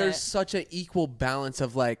how Replace there's it. such an equal balance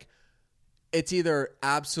of like it's either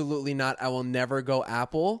absolutely not I will never go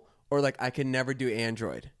Apple or like I can never do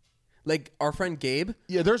Android. Like our friend Gabe.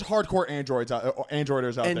 Yeah, there's hardcore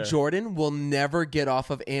Androiders out And there. Jordan will never get off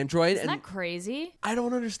of Android. Isn't that crazy? I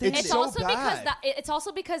don't understand. It's It's so also bad.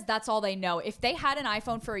 because that's all they know. If they had an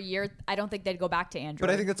iPhone for a year, I don't think they'd go back to Android. But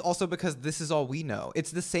I think that's also because this is all we know.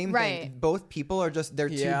 It's the same Right. thing. Both people are just they're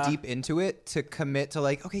Yeah. too deep into it to commit to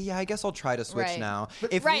like, okay, yeah, I guess I'll try to switch Right. now.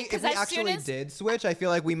 If Right, we 'cause as soon actually as- did switch, I feel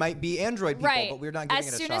like we might be Android people, right. but we're not giving as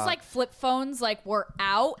it a soon shot. as like flip phones like were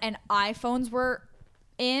out and iPhones were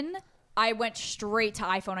in, I went straight to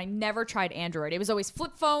iPhone. I never tried Android. It was always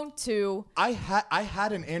flip phone to. I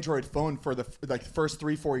had an Android phone for the first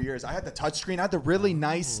 3-4 years. I had the touchscreen. I had the really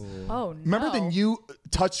nice. Oh no! Remember the new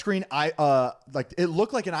touchscreen? Like it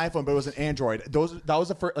looked like an iPhone, but it was an Android. That was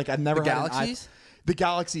the first. Like I never The had Galaxies? The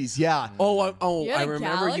Galaxies, yeah. I had a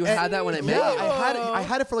remember you had that when it made Yeah, I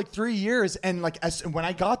had it for like 3 years, and like when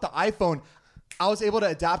I got the iPhone, I was able to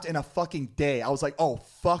adapt in a fucking day. I was like, oh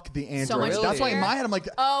fuck the Android. So much That's why in easier? my head I'm like,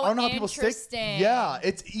 Oh, I don't know how people stick. interesting. Yeah,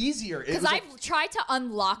 it's easier. It Because was I've like- tried to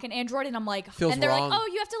unlock an Android and I'm like, Feels and they're wrong. like, oh,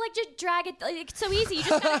 you have to like just drag it. Like, it's so easy. You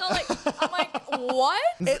just gotta go like. I'm like, what?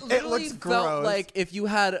 It literally looks felt gross. like if you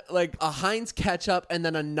had like a Heinz ketchup and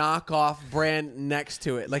then a knockoff brand next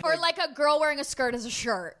to it. Or like a girl wearing a skirt as a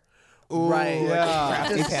shirt. right. yeah,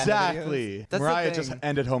 Crafty Panda exactly. videos. That's the Mariah just thing.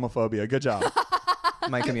 ended homophobia. Good job.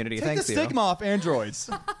 my community. Take Thanks the you. stigma off Androids.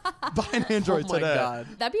 Buy an Android Oh my today. god.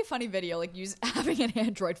 That'd be a funny video, like having an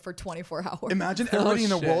Android for 24 hours. Imagine everybody in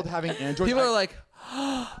the shit. world having Android. People are like,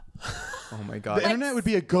 Oh my god. the internet would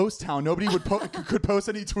be a ghost town. Nobody would could post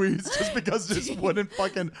any tweets just because it just wouldn't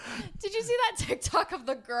fucking. Did you see that TikTok of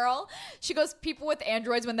the girl? She goes, people with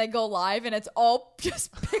Androids when they go live, and it's all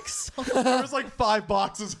just pixels. There was like 5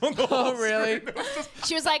 boxes on the whole oh really? screen. It was just-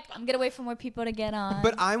 She was like, I'm gonna wait for more people to get on.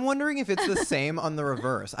 But I'm wondering if it's the same on the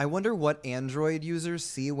reverse. I wonder what Android users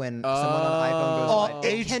see when someone on iPhone goes live.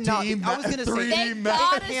 It HD cannot be- I was gonna say 3D they Mac.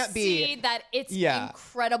 gotta It can't see be. that it's Yeah.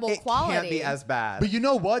 incredible It quality. can't be as bad. But you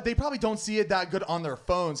know what? They probably don't see it that good on their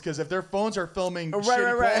phones because if their phones are filming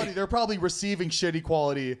shitty right. quality, they're probably receiving shitty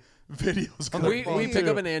quality videos on their we phone pick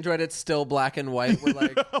too. up an Android, it's still black and white. We're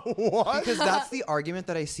like, What? Because that's the argument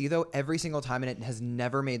that I see though every single time, and it has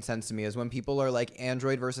never made sense to me. Is when people are like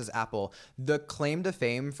Android versus Apple. The claim to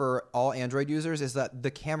fame for all Android users is that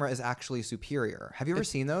the camera is actually superior. Have you ever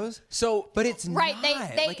seen those? so But it's Right, not.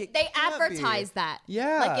 they Like, it they can't be. advertise that.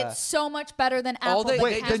 Yeah. like it's so much better than Apple. All they- the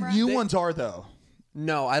Wait, the camera. new ones are though.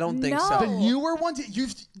 no, I don't think No. so. The newer ones,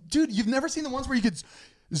 you've never seen the ones where you could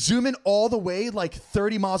zoom in all the way like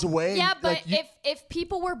 30 miles away. Yeah, but like, you- if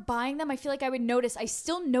people were buying them, I feel like I would notice. I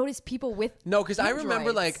still notice people with No, because I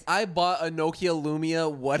remember Androids. like I bought a Nokia Lumia,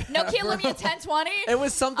 whatever. Nokia Lumia 1020. It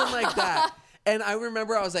was something like that. And I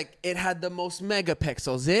remember I was like, it had the most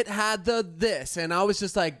megapixels. It had the this. And I was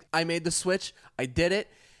just like, I made the switch. I did it.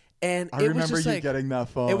 And I it remember was just you like, getting that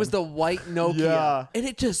phone. It was the white Nokia. Yeah. And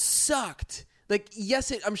it just sucked. Like,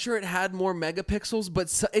 yes, I'm sure it had more megapixels,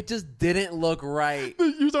 but it just didn't look right.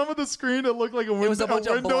 You're talking about the screen? It looked like a, was a bunch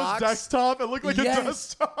of Windows blocks. desktop. It looked like a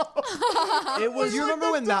Yes. desktop. It was. Do you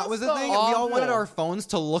remember when that was a thing? We Awful. all wanted our phones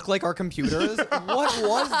to look like our computers. What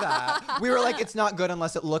was that? We were like, it's not good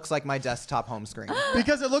unless it looks like my desktop home screen.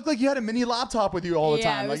 Because it looked like you had a mini laptop with you all the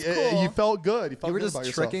Yeah, time. it was Like cool. you felt good. You felt You were good just about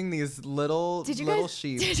yourself. tricking these little Did you little guys?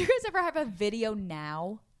 sheep. Did you guys ever have a video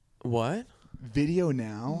now? What? Video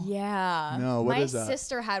now? Yeah. No, what My is that?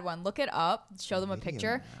 sister had one. Look it up. Show them a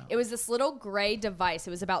picture. It was this little gray device.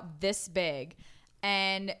 It was about this big.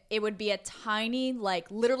 And it would be a tiny, like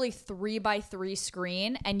literally 3x3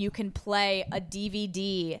 screen, and you can play a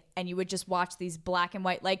DVD, and you would just watch these black and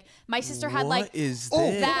white. Like my sister had What like is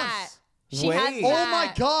Oh, this? that. She Wait. had Oh that.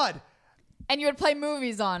 my god! And you would play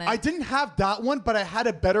movies on it. I didn't have that one, but I had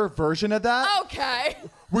a better version of that. Okay.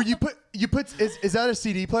 Where you put is that a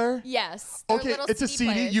CD player? Yes. They're Okay, little it's a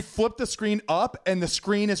CD. players. You flip the screen up, and the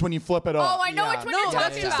screen is when you flip it up. Oh, I know Yeah. which one No, you're that's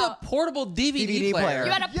talking just about. a portable DVD, DVD player. player.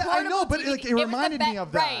 You had a Yeah, I portable know, but, DVD. like, it was reminded the me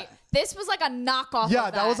of that. Right. This was like a knockoff. Yeah,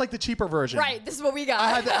 of that was like the cheaper version. right. This is what we got.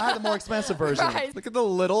 I had the more expensive version. right. Look at the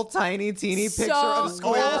little tiny teeny picture So of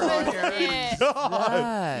Square on here. it.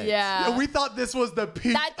 God. Yeah. Yeah, we thought this was the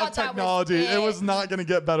peak I thought of that was technology. It it. was not going to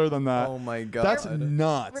get better than that. Oh my god. That's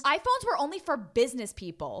nuts. iPhones were only for business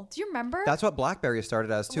people. Do you remember? That's what BlackBerry started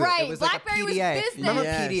as too. Right, It was BlackBerry was like a PDA. business. Remember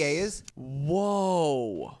Yes. PDAs?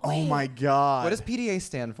 Whoa. Oh my god. What does PDA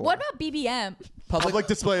stand for? what about BBM? public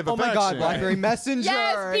display of Oh affection? my god, BlackBerry Messenger.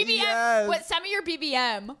 Yes, BBM. Yes. What? Send me your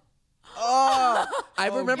BBM. I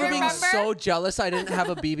remember You being remember? so jealous I didn't have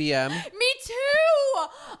a BBM. Me too.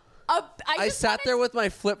 I I sat there with my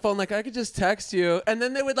flip phone, like I could just text you, and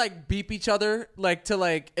then they would like beep each other, like to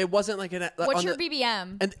like it wasn't like an. What's your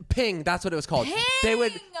BBM? And ping, that's what it was called. Ping!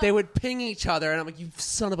 They would ping each other, and I'm like, you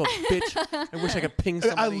son of a bitch! I wish I could ping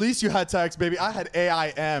somebody. At least you had text, baby. I had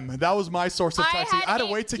AIM. That was my source of texting. I had to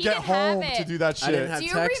wait to get home to do that shit. I didn't have Do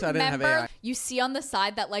you text. I didn't have remember AI. you see on the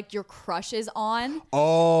side that like your crush is on?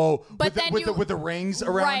 Oh, But then with the rings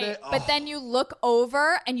around right, it. But then you look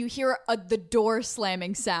over and you hear the door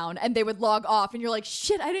slamming sound, and they would log off, and you're like,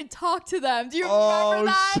 "Shit, I didn't talk to them." Do you remember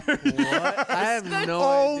that? Shit. What? I have no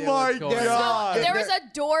Oh idea. my what's going on. God. There was a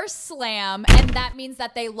door slam, and that means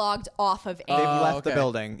that they logged off of They've AIM. left the okay.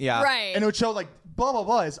 building. Yeah. Right. And it would show like blah blah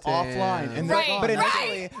blah is offline. And they're Right. gone. But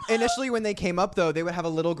Right. initially when they came up though, they would have a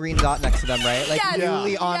little green dot next to them, right? Like Yes.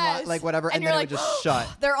 newly Yes. online, like whatever, and you're then like, it would just shut.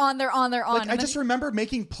 They're on. Like, And I then- just remember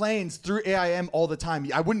making plans through AIM all the time.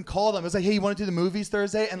 I wouldn't call them. It was like, hey, you want to do the movies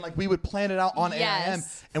Thursday? And like we would plan it out on Yes. AIM,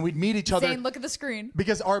 and we'd meet each other. Zane, look at the screen.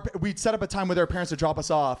 Because we'd set up a time with our parents to drop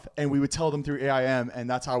us off, and we would tell them through AIM, and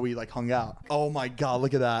that's how we like hung out. Oh my God,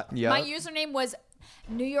 look at that. Yeah. My username was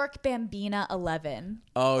New York Bambina 11.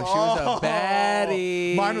 Oh, she was a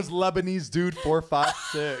baddie. Mine was Lebanese dude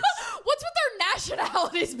 456. What's with their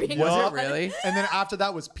nationalities being? Was Yup. it really? And then after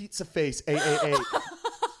that was Pizza Face 888.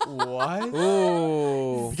 What?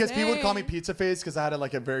 Ooh. Because people would call me Pizza Face because I had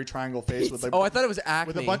like a very triangle face with like Oh, I thought it was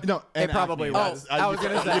acne. with a bunch. No, and probably acne. was. I was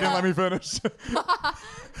gonna say. You didn't let me finish.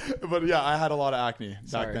 But yeah, I had a lot of acne back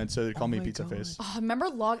Sorry. then, so they called me Pizza Face. Oh, remember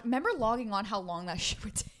logging on how long that shit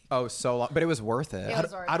would take. Oh, so long, but it was worth it. It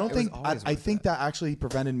was worth I don't it. think was always I worth think that actually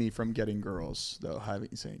prevented me from getting girls though.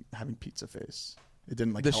 Having Pizza Face, it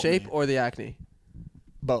didn't like The help shape me. or the acne?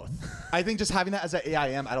 Both. I think just having that as an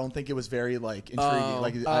AIM, I don't think it was very like intriguing.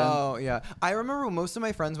 Like, Oh yeah, I remember most of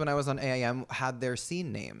my friends when I was on AIM had their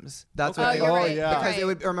scene names. That's Okay. what they you're were, right, yeah. because you're it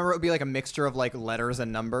would. Remember, it would be like a mixture of like letters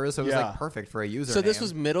and numbers, so it was Yeah. like perfect for a user. So this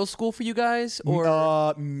was middle school for you guys, or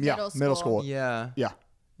yeah, Middle middle school. school. yeah. Yeah.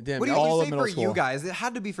 damn? What do y'all- you all of say middle for school. you guys? It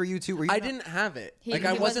had to be for you too. Were you I not- didn't have it. He- Like he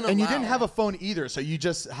I wasn't wasn't And you allowed. didn't have a phone either, so you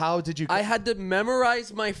just how did you? I had to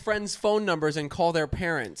memorize my friends' phone numbers and call their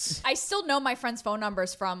parents. I still know my friends' phone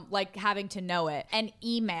numbers from like having to know it. And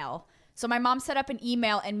email. So my mom set up an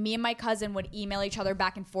email, and me and my cousin would email each other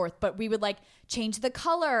back and forth, but we would like change the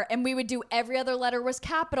color, and we would do every other letter was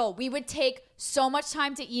capital. We would take so much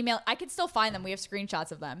time to email. I could still find them. We have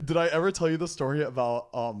screenshots of them. Did I ever tell you the story about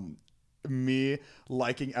me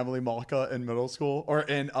liking Emily Malka in middle school or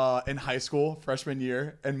in high school freshman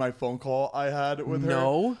year, and my phone call I had with her?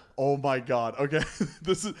 No. Oh my God. Okay.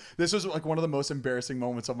 This was like one of the most embarrassing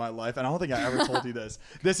moments of my life, and I don't think I ever told you this.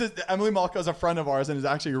 This is Emily Malka is a friend of ours and is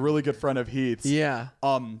actually a really good friend of Heath's. Yeah.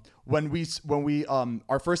 When we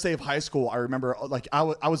our first day of high school, I remember like I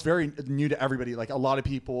was very new to everybody. Like a lot of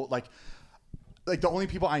people like the only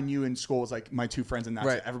people I knew in school was like my two friends, and that's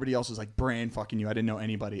Right. it. Everybody else was like brand fucking new. I didn't know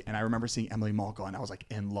anybody, and I remember seeing Emily Malka, and I was like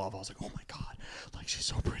in love. I was like, oh my God, like she's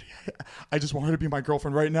so pretty. I just want her to be my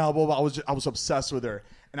girlfriend right now. Blah, blah. I was obsessed with her,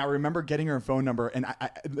 and I remember getting her phone number. And I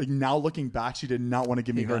like now looking back, she did not want to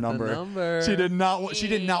give me her got the number. number. She did not. She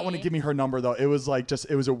did not want to give me her number though. It was like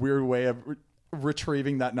it was a weird way of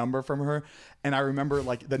retrieving that number from her. And I remember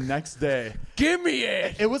like the next day. Give me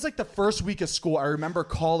it. It was like the first week of school. I remember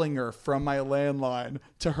calling her from my landline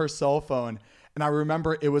to her cell phone. And I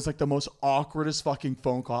remember it was like the most awkwardest fucking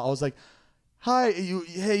phone call. I was like, hi,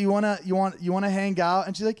 you wanna hang out?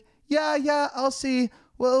 And she's like, yeah, I'll see.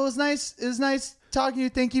 Well, it was nice talking to you.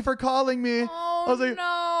 Thank you for calling me. Oh, I was like,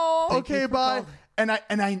 no. okay, bye. And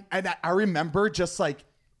I remember just like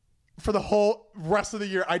for the whole rest of the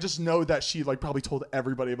year, I just know that she like probably told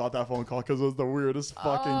everybody about that phone call because it was the weirdest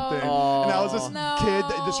fucking thing. And I was this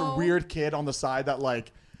kid, this weird kid on the side that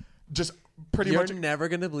like just pretty You're much. never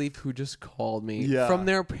gonna believe who just called me Yeah. from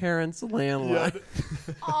their parents' landline.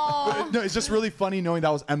 No, it's just really funny knowing that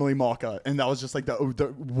was Emily Malka, and that was just like the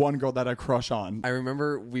one girl that I crush on. I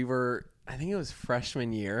remember I think it was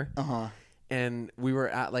freshman year, and we were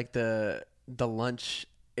at like the lunch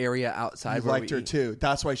area outside. I where liked we her too.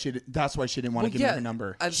 That's why she didn't want to give me her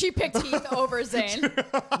number. She picked Heath over Zane.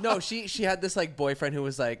 No, she had this like boyfriend who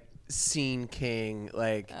was like scene king.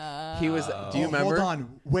 Like he was. Do you remember? Hold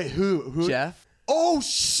on. Wait, who? Jeff. Oh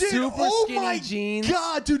shit! Super oh skinny my jeans.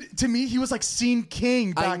 God, dude! To me, he was like scene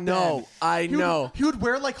king back I know. then. I know. He would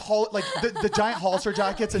wear like the giant Hollister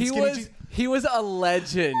jackets and skinny jeans. He was a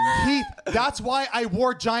legend. Heath, that's why I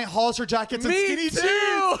wore giant Hollister jackets and Me skinny too.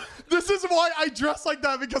 jeans. This is why I dressed like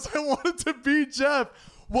that, because I wanted to be Jeff.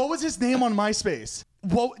 What was his name on MySpace?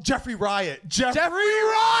 Jeffrey Riot. Jeffrey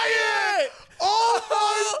Riot!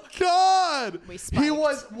 Oh my God! We spiked. He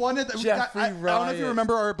was one of the. Jeffrey I don't know if you Riot.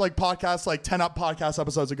 remember our podcast, 10 up podcast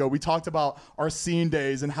episodes ago. We talked about our scene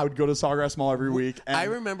days and how we'd go to Sawgrass Mall every week. And I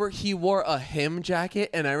remember he wore a him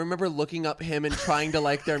jacket, and I remember looking up him and trying to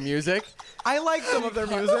like their music I like some of their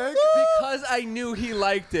music. because I knew he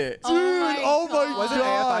liked it. oh my God. Wasn't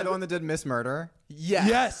God. AFI the one that did Miss Murder? Yes.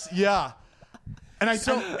 Yes, yeah. And I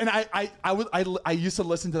used to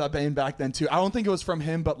listen to that band back then too. I don't think it was from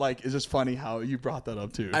him, but it's just funny how you brought that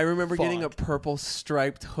up too. I remember getting a Fuck. purple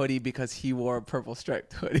striped hoodie because he wore a purple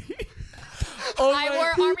striped hoodie. I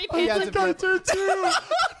wore army yeah, pants. it's a I did too.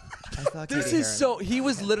 I thought This Katie is Heron. so. He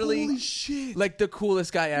was literally Holy shit. like the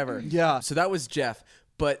coolest guy ever. Yeah. So that was Jeff.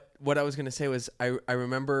 But what I was gonna say was I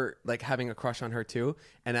remember having a crush on her too.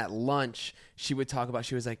 And at lunch she would talk about,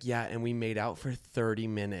 she was like, yeah, and we made out for 30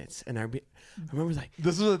 minutes. And I remember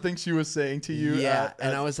This is the thing she was saying to you. yeah,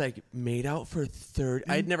 and I was like, made out for 30.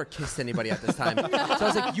 I had never kissed anybody at this time. So I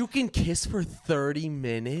was like, you can kiss for 30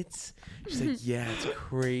 minutes? She's like, yeah, it's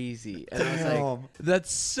crazy. And I was like, Damn.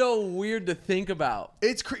 that's so weird to think about.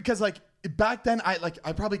 It's because back then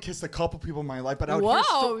I probably kissed a couple people in my life, but I would hear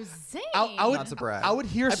Whoa, Zane. I would Not to brag. I would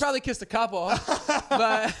hear I probably kissed a couple,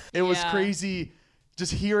 but it was Yeah. crazy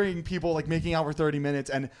just hearing people making out for 30 minutes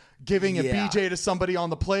and giving a Yeah. BJ to somebody on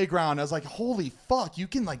the playground. I was like, holy fuck, you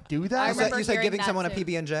can do that? I You said, remember you said hearing giving that someone too. a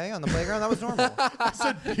PB&J on the playground? That was normal. I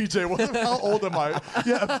said BJ. How old am I?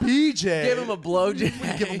 Yeah, a BJ. give him a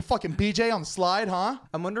blowjob. Give him a fucking BJ on the slide, huh?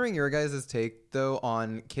 I'm wondering your guys' take, though,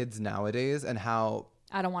 on kids nowadays and how...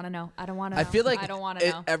 I don't want to know. I don't want to know. I feel like I don't want to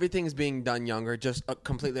know. everything's being done younger, just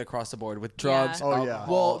completely across the board with drugs. Yeah. Oh, yeah.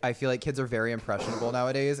 alcohol. I feel like kids are very impressionable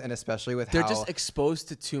nowadays, and especially with They're how... just exposed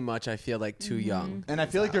to too much, I feel like, too young. And I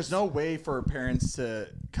feel like there's no way for parents to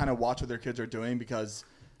kind of watch what their kids are doing because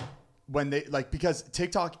when they because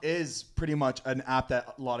TikTok is pretty much an app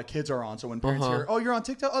that a lot of kids are on. So when parents hear, "Oh, you're on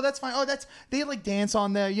TikTok. Oh, that's fine. Oh, that's they dance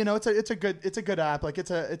on there. It's a good app.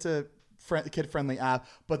 It's a kid-friendly app,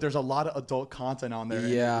 but there's a lot of adult content on there.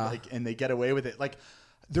 Yeah. And they get away with it.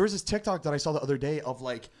 There was this TikTok that I saw the other day of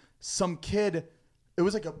some kid. It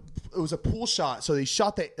was a pool shot. So they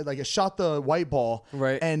shot the white ball,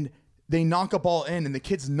 Right. and they knock a ball in, and the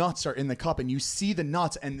kid's nuts are in the cup, and you see the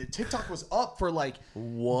nuts, and the TikTok was up for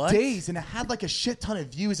What? days, and it had a shit ton of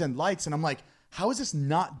views and likes, and I'm like, how is this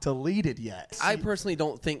not deleted yet? I personally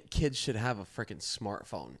don't think kids should have a freaking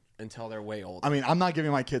smartphone until they're way older. I mean, I'm not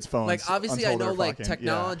giving my kids phones. Obviously, I until know they're fucking-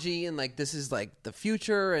 technology and this is the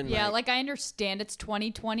future and yeah, I understand it's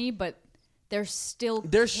 2020, but there's still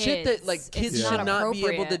there's kids. shit that It's kids should not be able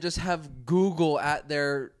to appropriate. just have Google at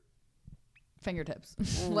their fingertips.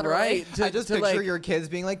 Literally. right. I just picture your kids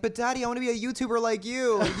being like, but daddy, I want to be a YouTuber like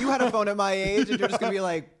you. Like, you had a phone at my age, and you're just going to be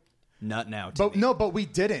like, not now. But we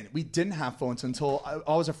didn't. We didn't have phones until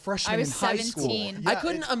I was a freshman I was in high school. 17. I Yeah,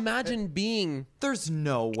 couldn't imagine being. There's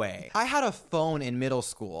no way. I had a phone in middle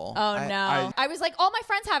school. Oh no! I- I was like, all my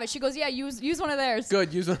friends have it. She goes, yeah, use one of theirs.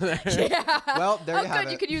 Good, use one of theirs. Well, there Oh, you have good,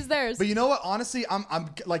 it. you could use theirs. But you know what? Honestly, I'm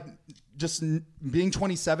just being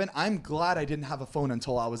 27. I'm glad I didn't have a phone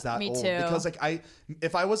until I was that Me old. too. Because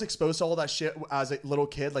if I was exposed to all that shit as a little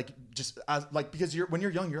kid, because when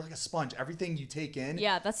you're young, you're like a sponge. Everything you take in.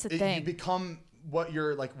 Yeah, that's the You thing. become what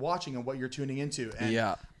you're watching and what you're tuning into. And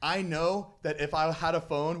Yeah. I know that if I had a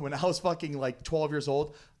phone when I was fucking 12 years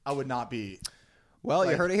old, I would not be. Well,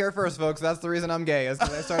 you heard it here first, folks. That's the reason I'm gay, is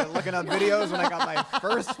because I started looking up videos when I got my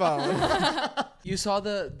first phone. You saw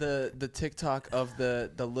the TikTok of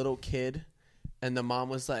the little kid, and the mom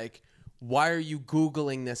was like, "Why are you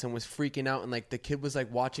Googling this?" and was freaking out, and the kid was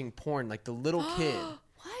watching porn, the little kid.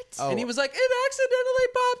 what? And he was like, "It accidentally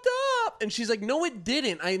popped up," and she's like, "No, it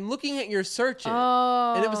didn't. I'm looking at your searches."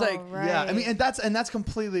 Oh, and it was like, right. Yeah, I mean, and that's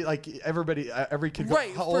completely everybody, every kid. right,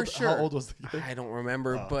 how for old, sure. How old was the kid? I don't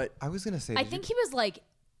remember, but I was going to say, I think he was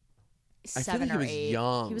I feel 7 like he or was 8.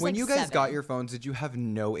 young. He was when you guys 7. got your phones, did you have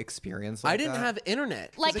no experience like I didn't that? have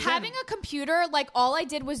internet. having a computer, all I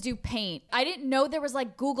did was do paint. I didn't know there was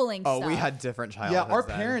Googling Oh, stuff. we had different Yeah, childhoods our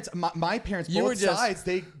then. parents, my parents, You were both just- sides,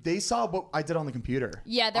 they saw what I did on the computer.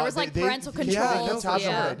 Yeah, there was, parental Yeah, controls. that's how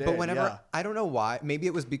Yeah. I did, But whenever, yeah. I don't know why, maybe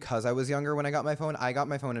it was because I was younger when I got my phone. I got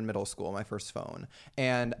my phone in middle school, my first phone.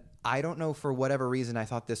 And I don't know, for whatever reason, I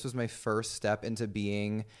thought this was my first step into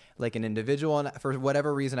being an individual. And for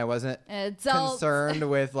whatever reason, I wasn't Adult. concerned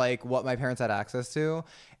with what my parents had access to.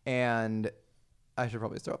 And I should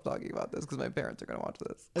probably stop talking about this because my parents are going to watch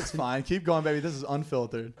this. It's fine. Keep going, baby. This is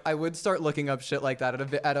unfiltered. I would start looking up shit like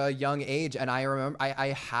that at a young age. And I remember I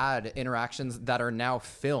had interactions that are now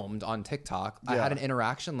filmed on TikTok. I had an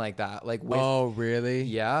interaction like that. Like with, Oh, really?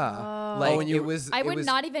 yeah. Like when you- it was. I it would was,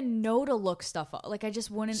 not even know to look stuff up. Like I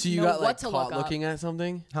just wouldn't So you know got what like to caught look up. looking at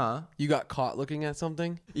something? Huh? You got caught looking at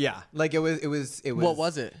something? Yeah. Like it was. What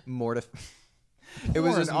was it? It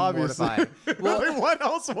was Porn, just obviously. mortifying. Well, what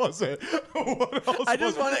else was it? What else I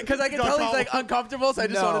just wanted because I can tell he's like uncomfortable, so I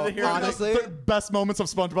just No, wanted to hear. honestly- the best moments of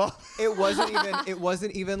SpongeBob. It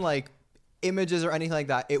wasn't even like images or anything like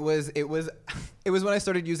that. It was when I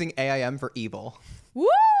started using AIM for evil. Woo!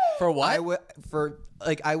 For what?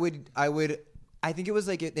 I think it was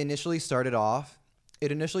like it initially started off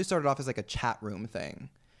as like a chat room thing.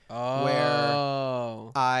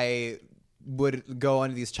 Where I would go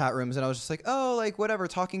onto these chat rooms and I was just like, oh, like whatever,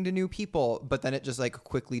 talking to new people. But then it just like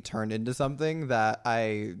quickly turned into something that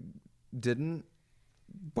I didn't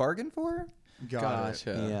bargain for.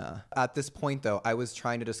 Gotcha. Yeah. At this point, though, I was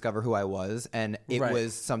trying to discover who I was, and it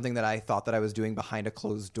was something that I thought that I was doing behind a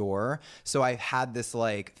closed door. So I had this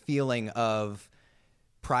like feeling of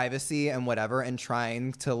privacy and whatever, and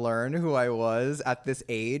trying to learn who I was at this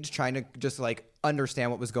age, trying to just like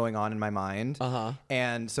understand what was going on in my mind.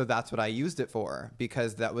 And so that's what I used it for,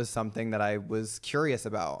 because that was something that I was curious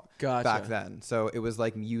about back then. So it was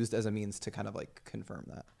like used as a means to kind of like confirm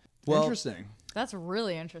that. Well, Interesting. That's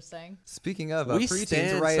really interesting. Speaking of we preteens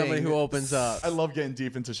stand writing, somebody who opens up. I love getting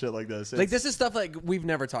deep into shit like this. Like this is stuff like we've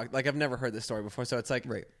never talked. Like I've never heard this story before, so it's like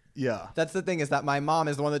right. Yeah. That's the thing, is that my mom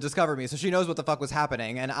is the one that discovered me, so she knows what the fuck was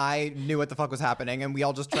happening, and I knew what the fuck was happening, and we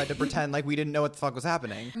all just tried to pretend like we didn't know what the fuck was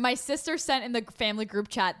happening. My sister sent in the family group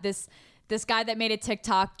chat this guy that made a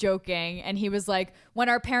TikTok joking, and he was like, when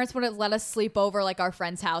our parents wouldn't let us sleep over like our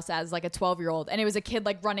friend's house as like a 12-year-old, and it was a kid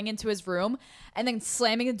like running into his room and then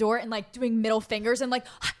slamming the door and like doing middle fingers and like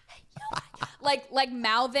like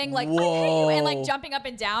mouthing like I hate you, and like jumping up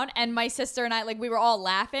and down, and my sister and I, like, we were all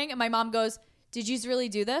laughing, and my mom goes, did you really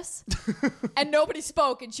do this? And nobody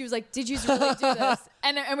spoke, and she was like, did you really do this?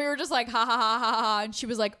 And we were just like, ha ha ha ha ha. And she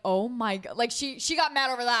was like, oh my God. Like she got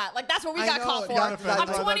mad over that. Like that's what we got caught for. I'm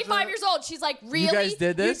 25 years old. She's like, really? You guys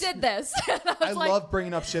did this? You did this. I love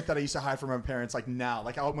bringing up shit that I used to hide from my parents. Like now,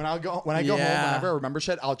 like when I go home, whenever I remember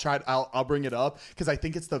shit, I'll bring it up because I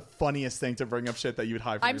think it's the funniest thing to bring up shit that you would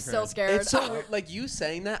hide from I'm your so parents. scared. it's so weird. Like you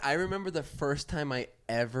saying that, I remember the first time I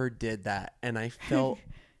ever did that, and I felt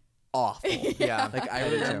awful. Yeah. Like I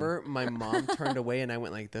remember my mom turned away, and I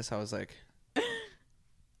went like this. I was like.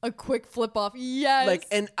 A quick flip off. Yes. Like,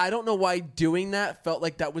 and I don't know why doing that felt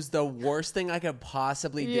like that was the worst thing I could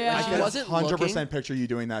possibly do. Yeah. Like, I she can wasn't 100% looking. picture you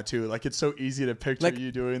doing that too. Like it's so easy to picture Like,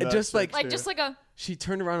 you doing that. just shit, like- too. just like a, She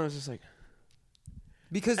turned around and was just like,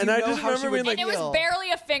 Because And you I know just how she remember would being and it feel. was barely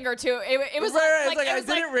a finger too. It was right, like, it's like it I was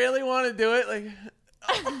didn't really want to do it. Like,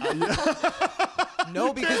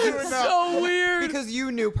 No, because it was so weird. Because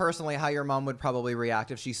you knew personally how your mom would probably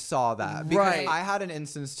react if she saw that. Because Right. I had an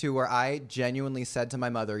instance too where I genuinely said to my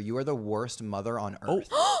mother, "You are the worst mother on earth."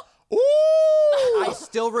 Ooh! I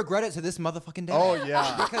still regret it to this motherfucking day. Oh,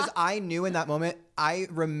 yeah. Because I knew in that moment, I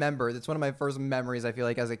remembered, it's one of my first memories, I feel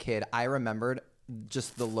like, as a kid. I remembered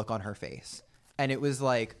just the look on her face. And it was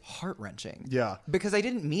like heart-wrenching. Yeah. Because I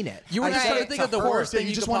didn't mean it. you were I just said trying to it think of the her. worst Yeah, thing you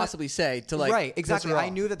you just could wanna- possibly say to like. Right, exactly. raw. I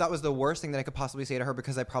knew that was the worst thing that I could possibly say to her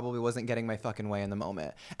because I probably wasn't getting my fucking way in the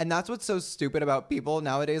moment. And that's what's so stupid about people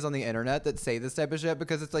nowadays on the internet that say this type of shit,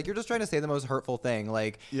 because it's like you're just trying to say the most hurtful thing.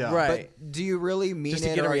 Like, Yeah. Right. But do you really mean Just it?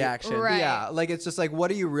 to get a or are you- reaction. Right. Yeah, like it's just like, what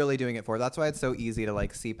are you really doing it for? That's why it's so easy to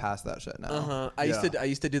like see past that shit now. I used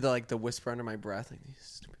Yeah. to do the whisper under my breath, like these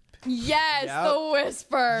stupid. yes, Yep. the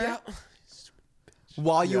whisper.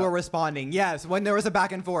 While you Yeah. were responding, yes, when there was a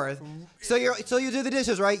back and forth. So you do the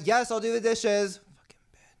dishes, right? Yes, I'll do the dishes. Fucking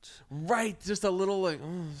bitch. Right, just a little like.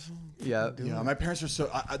 Yeah. Yeah, my parents were so.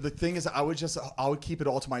 The thing is, I would keep it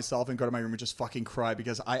all to myself and go to my room and just fucking cry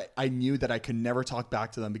because I knew that I could never talk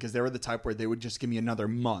back to them because they were the type where they would just give me another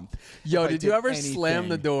month. Yo, if I did you ever slam anything.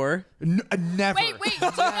 the door? Never. Wait. Do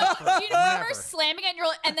you remember slamming it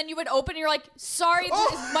and then you would open and you're like, sorry,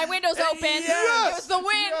 my window's open. yes, It was the wind.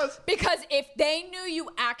 yes. Because if they knew you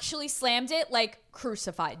actually slammed it, like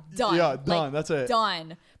crucified. Done. Yeah, Like, done. That's it.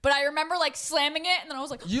 Done. But I remember like slamming it and then I was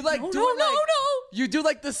like, You like no, do no, it like no. you do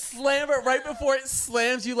like the slam, but right before it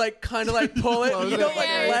slams, you like kind of like pull it. You don't like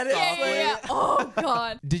Yeah, let it yeah, slam. yeah. Oh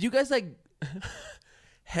God. Did you guys like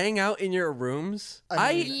hang out in your rooms?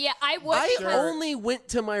 I mean, Yeah, I would. I because only went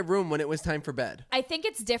to my room when it was time for bed. I think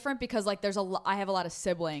it's different because like I have a lot of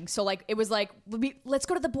siblings, so like it was like let's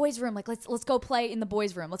go to the boys' room, like let's go play in the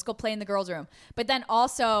boys' room, let's go play in the girls' room. But then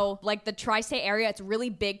also like the tri-state area, it's really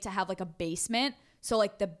big to have like a basement, so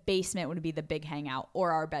like the basement would be the big hangout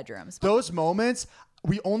or our bedrooms. Those moments,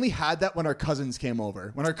 we only had that when our cousins came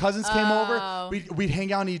over. When our cousins came over, we'd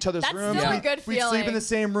hang out in each other's That's rooms. still a We'd good sleep in feeling. the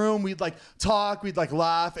same room. We'd like talk. We'd like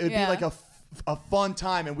laugh. It'd be Yeah. like a fun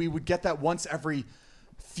time, and we would get that once every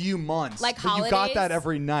few months. Like but you got holidays? that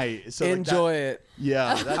every night. So like, Enjoy it.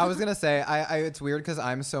 Yeah. I was gonna say, it's weird because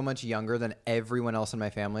I'm so much younger than everyone else in my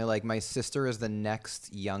family. Like my sister is the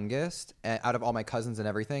next youngest out of all my cousins and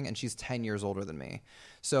everything, and she's 10 years older than me.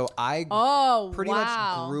 So I pretty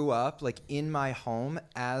much grew up like in my home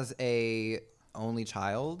as a only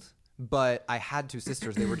child, but I had two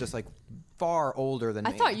sisters. They were just like far older than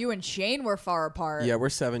me. I thought you and Shane were far apart. Yeah, we're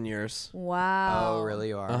 7 years. Wow. Oh, really?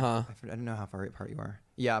 You are? Uh-huh. I didn't know how far apart you are.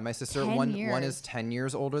 Yeah, my sister, 10 one years. is 10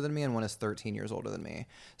 years older than me and one is 13 years older than me.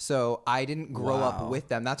 So I didn't grow up with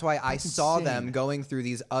them. That's why I saw them going through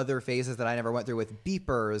these other phases that I never went through with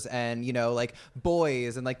beepers and, you know, like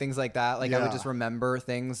boys and like things like that. Like I would just remember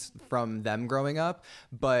things from them growing up.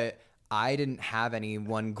 But I didn't have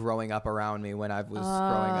anyone growing up around me when I was growing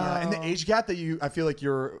up. Yeah, and the age gap that I feel like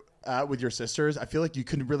you're at with your sisters, I feel like you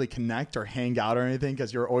couldn't really connect or hang out or anything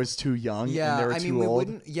because you're always too young. Yeah, and they were I too mean, we old.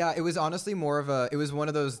 wouldn't. Yeah, it was honestly more of it was one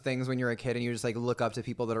of those things when you're a kid and you just like look up to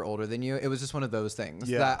people that are older than you. It was just one of those things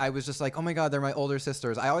that I was just like, oh my God, they're my older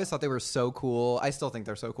sisters. I always thought they were so cool. I still think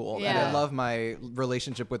they're so cool. And I Yeah. love my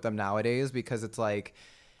relationship with them nowadays because it's like,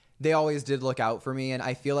 they always did look out for me, and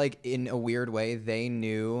I feel like in a weird way they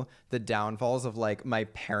knew the downfalls of like my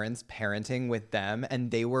parents parenting with them,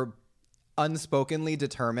 and they were unspokenly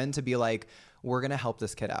determined to be like, we're gonna help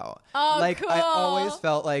this kid out. Oh, like cool. I always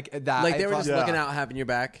felt like that. Like I they were felt- just looking out, having your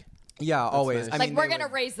back. yeah, always. nice. I Like mean, we're they gonna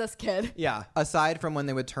would- raise this kid. Yeah, aside from when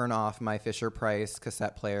they would turn off my Fisher Price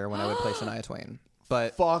cassette player when I would play Shania Twain,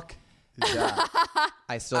 but Fuck that.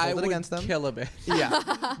 I still I hold it would against them. kill a bitch.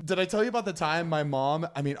 Yeah, Did I tell you about the time my mom,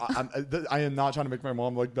 I mean, I am not trying to make my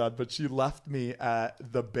mom look bad, but she left me at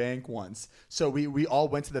the bank once. So we all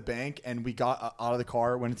went to the bank and we got out of the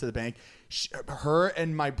car, went into the bank. Her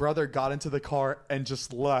and my brother got into the car and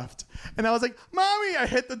just left. And I was like, Mommy, I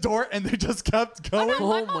hit the door and they just kept going. My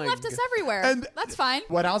Oh mom my left us God. everywhere. And That's fine.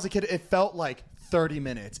 When I was a kid, it felt like 30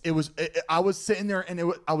 minutes. I was sitting there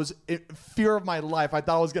and I was in fear of my life. I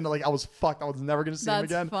thought I was gonna I was fucked. I was never gonna see him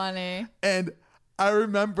That's again. funny. And I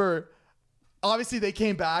remember, obviously they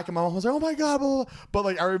came back and my mom was like, oh my God, blah, blah, blah. But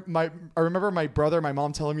like, I remember my brother and my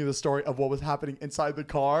mom telling me the story of what was happening inside the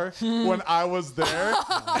car when I was there.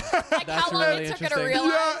 Like That's how long really it took her to interesting.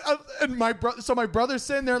 realize. Yeah, and my brother's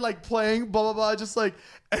sitting there like playing, blah, blah, blah, just like,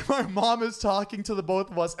 and my mom is talking to the both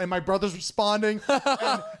of us and my brother's responding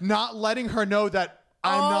and not letting her know that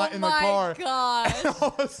I'm not in the car. Oh my gosh. And all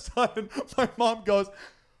of a sudden, my mom goes,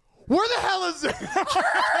 where the hell is it?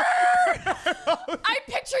 I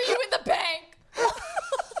picture you in the bank.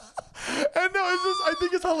 And no, it's just, I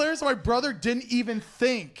think it's hilarious. My brother didn't even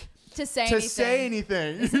think To say to anything. say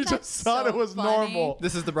anything. He Isn't that just thought so it was funny? normal.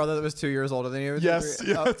 this is the brother that was 2 years older than you. Yes,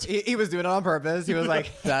 Oh, yes. he was doing it on purpose. He was like,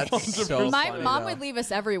 That's so My funny, mom though. would leave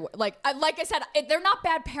us everywhere. Like I said, they're not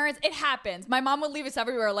bad parents. It happens. My mom would leave us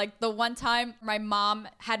everywhere. Like the one time my mom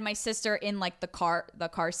had my sister in like the car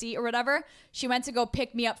seat or whatever. She went to go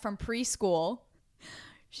pick me up from preschool.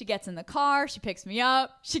 She gets in the car. She picks me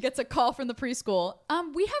up. She gets a call from the preschool.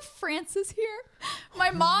 We have Frances here. My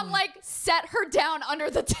mom like set her down under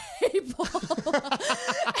the table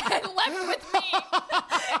and left with me.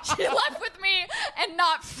 She left with me and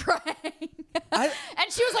not Frank.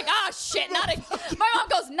 And she was like, "Ah, shit, not again." My mom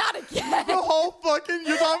goes, "Not again." The whole fucking,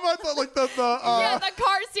 you're talking about Yeah, the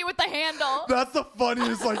car seat with the handle. that's the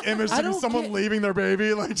funniest like image to don't be someone get- leaving their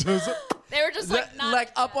baby. Like just, They were just like, "Not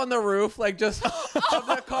like up on the roof, like just of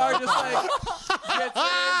the car, just like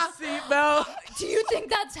gets in, seatbelt. Do you think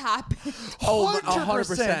that's happened?" Oh,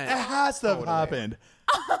 100%. It 100%. has to have happened.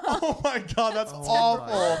 Oh my God, that's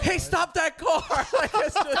awful. Hey, stop that car! Like,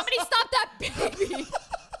 it's just, Somebody stop that baby.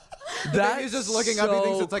 he's just looking up. He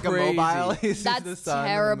thinks it's like crazy. a mobile. He sees the That's sun and the moon.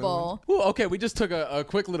 terrible. Ooh, okay, we just took a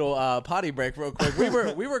quick little potty break, real quick.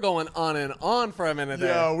 We were going on and on for a minute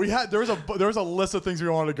there. Yeah, there was a list of things we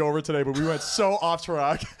wanted to go over today, but we went so off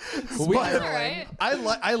track. We- But All right.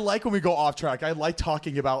 I like when we go off track. I like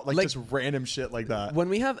talking about like just random shit like that. When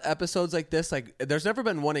we have episodes like this, like there's never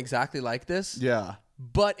been one exactly like this. Yeah.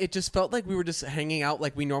 But it just felt like we were just hanging out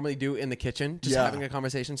like we normally do in the kitchen, just Yeah. having a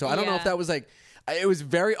conversation. So I don't know if Yeah. that was like, It was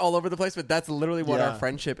very all over the place, but that's literally what Yeah. our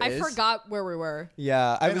friendship I is. forgot where we were.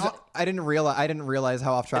 Yeah, I didn't realize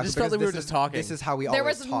how off track. I just felt like we were just talking. This is how we There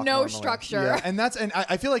always was talk no normally. structure. Yeah, and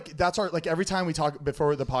I feel like that's our, like, every time we talk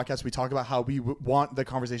before the podcast, we talk about how we want the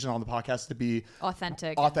conversation on the podcast to be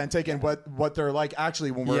Authentic. and what they're like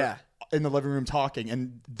actually when we're Yeah. in the living room talking.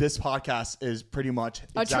 And this podcast is pretty much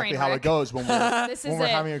A exactly train how it wreck. goes when we're This when is we're it.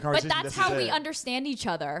 having a conversation. But that's This is how we it. understand each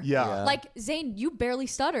other. Yeah. Like, Zane, you barely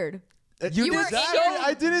stuttered. You were did in that. your-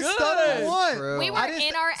 I didn't Good. stutter once. True. We were I didn't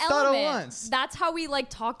in our stutter element. once. That's how we like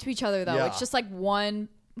talk to each other, though. Yeah. It's just like one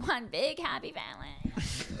big happy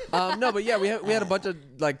family. No, but yeah, we had a bunch of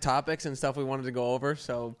like topics and stuff we wanted to go over.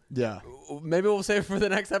 So Yeah. maybe we'll save it for the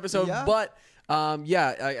next episode. Yeah. But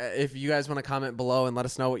if you guys want to comment below and let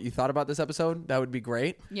us know what you thought about this episode, that would be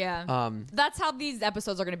great. Yeah. That's how these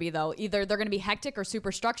episodes are going to be, though. Either they're going to be hectic or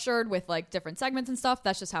super structured with like different segments and stuff.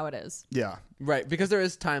 That's just how it is. Yeah. Right, because there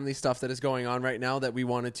is timely stuff that is going on right now that we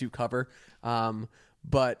wanted to cover.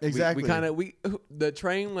 But Exactly. the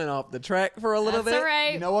train went off the track for a little That's bit. all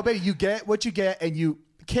right. You know what, baby? You get what you get, and you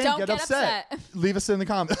can't Don't get get upset. upset. Leave us in the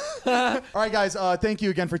comments. All right, guys. Thank you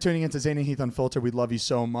again for tuning in to Zane and Heath Unfiltered. We love you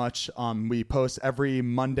so much. We post every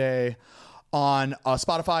Monday on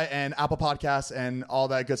Spotify and Apple Podcasts and all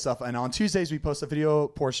that good stuff. And on Tuesdays, we post a video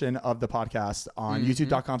portion of the podcast on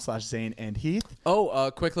youtube.com/Zane and Heath. Oh,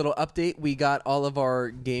 a quick little update. We got all of our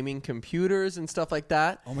gaming computers and stuff like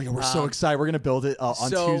that. Oh my God, we're so excited. We're going to build it on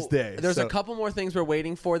So, Tuesday. There's a couple more things we're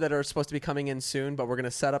waiting for that are supposed to be coming in soon, but we're going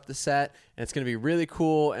to set up the set, and it's going to be really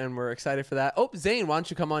cool, and we're excited for that. Oh, Zane, why don't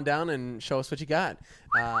you come on down and show us what you got?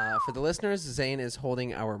 For the listeners, Zane is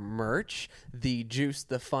holding our merch, the Juice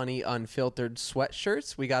the Funny Unfiltered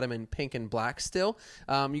sweatshirts. We got them in pink and black still.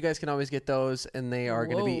 You guys can always get those, and they are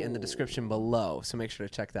going to be in the description below, so make sure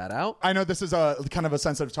to check that out. I know this is a kind of a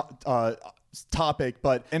sensitive topic,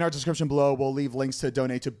 but in our description below, we'll leave links to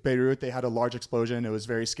donate to Beirut. They had a large explosion. It was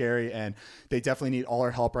very scary, and they definitely need all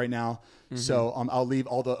our help right now. So I'll leave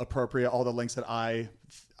all the links that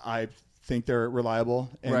I think they're reliable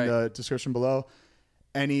in Right. the description below.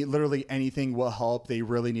 Literally anything will help. They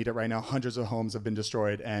really need it right now. Hundreds of homes have been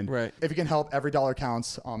destroyed, and Right. if you can help, every dollar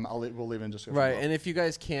counts. We'll leave it in the description. Right, below. and if you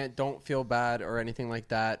guys can't, don't feel bad or anything like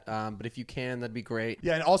that. But if you can, that'd be great.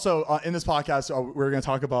 Yeah, and also in this podcast, we're going to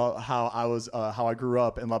talk about how I grew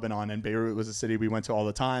up in Lebanon, and Beirut was a city we went to all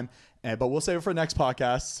the time. But we'll save it for next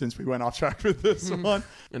podcast since we went off track with this one.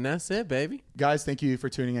 And that's it, baby. Guys, thank you for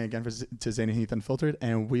tuning in again to Zane and Heath Unfiltered,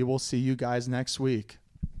 and we will see you guys next week.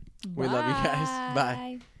 We love you guys.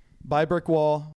 Bye. Bye, brick wall.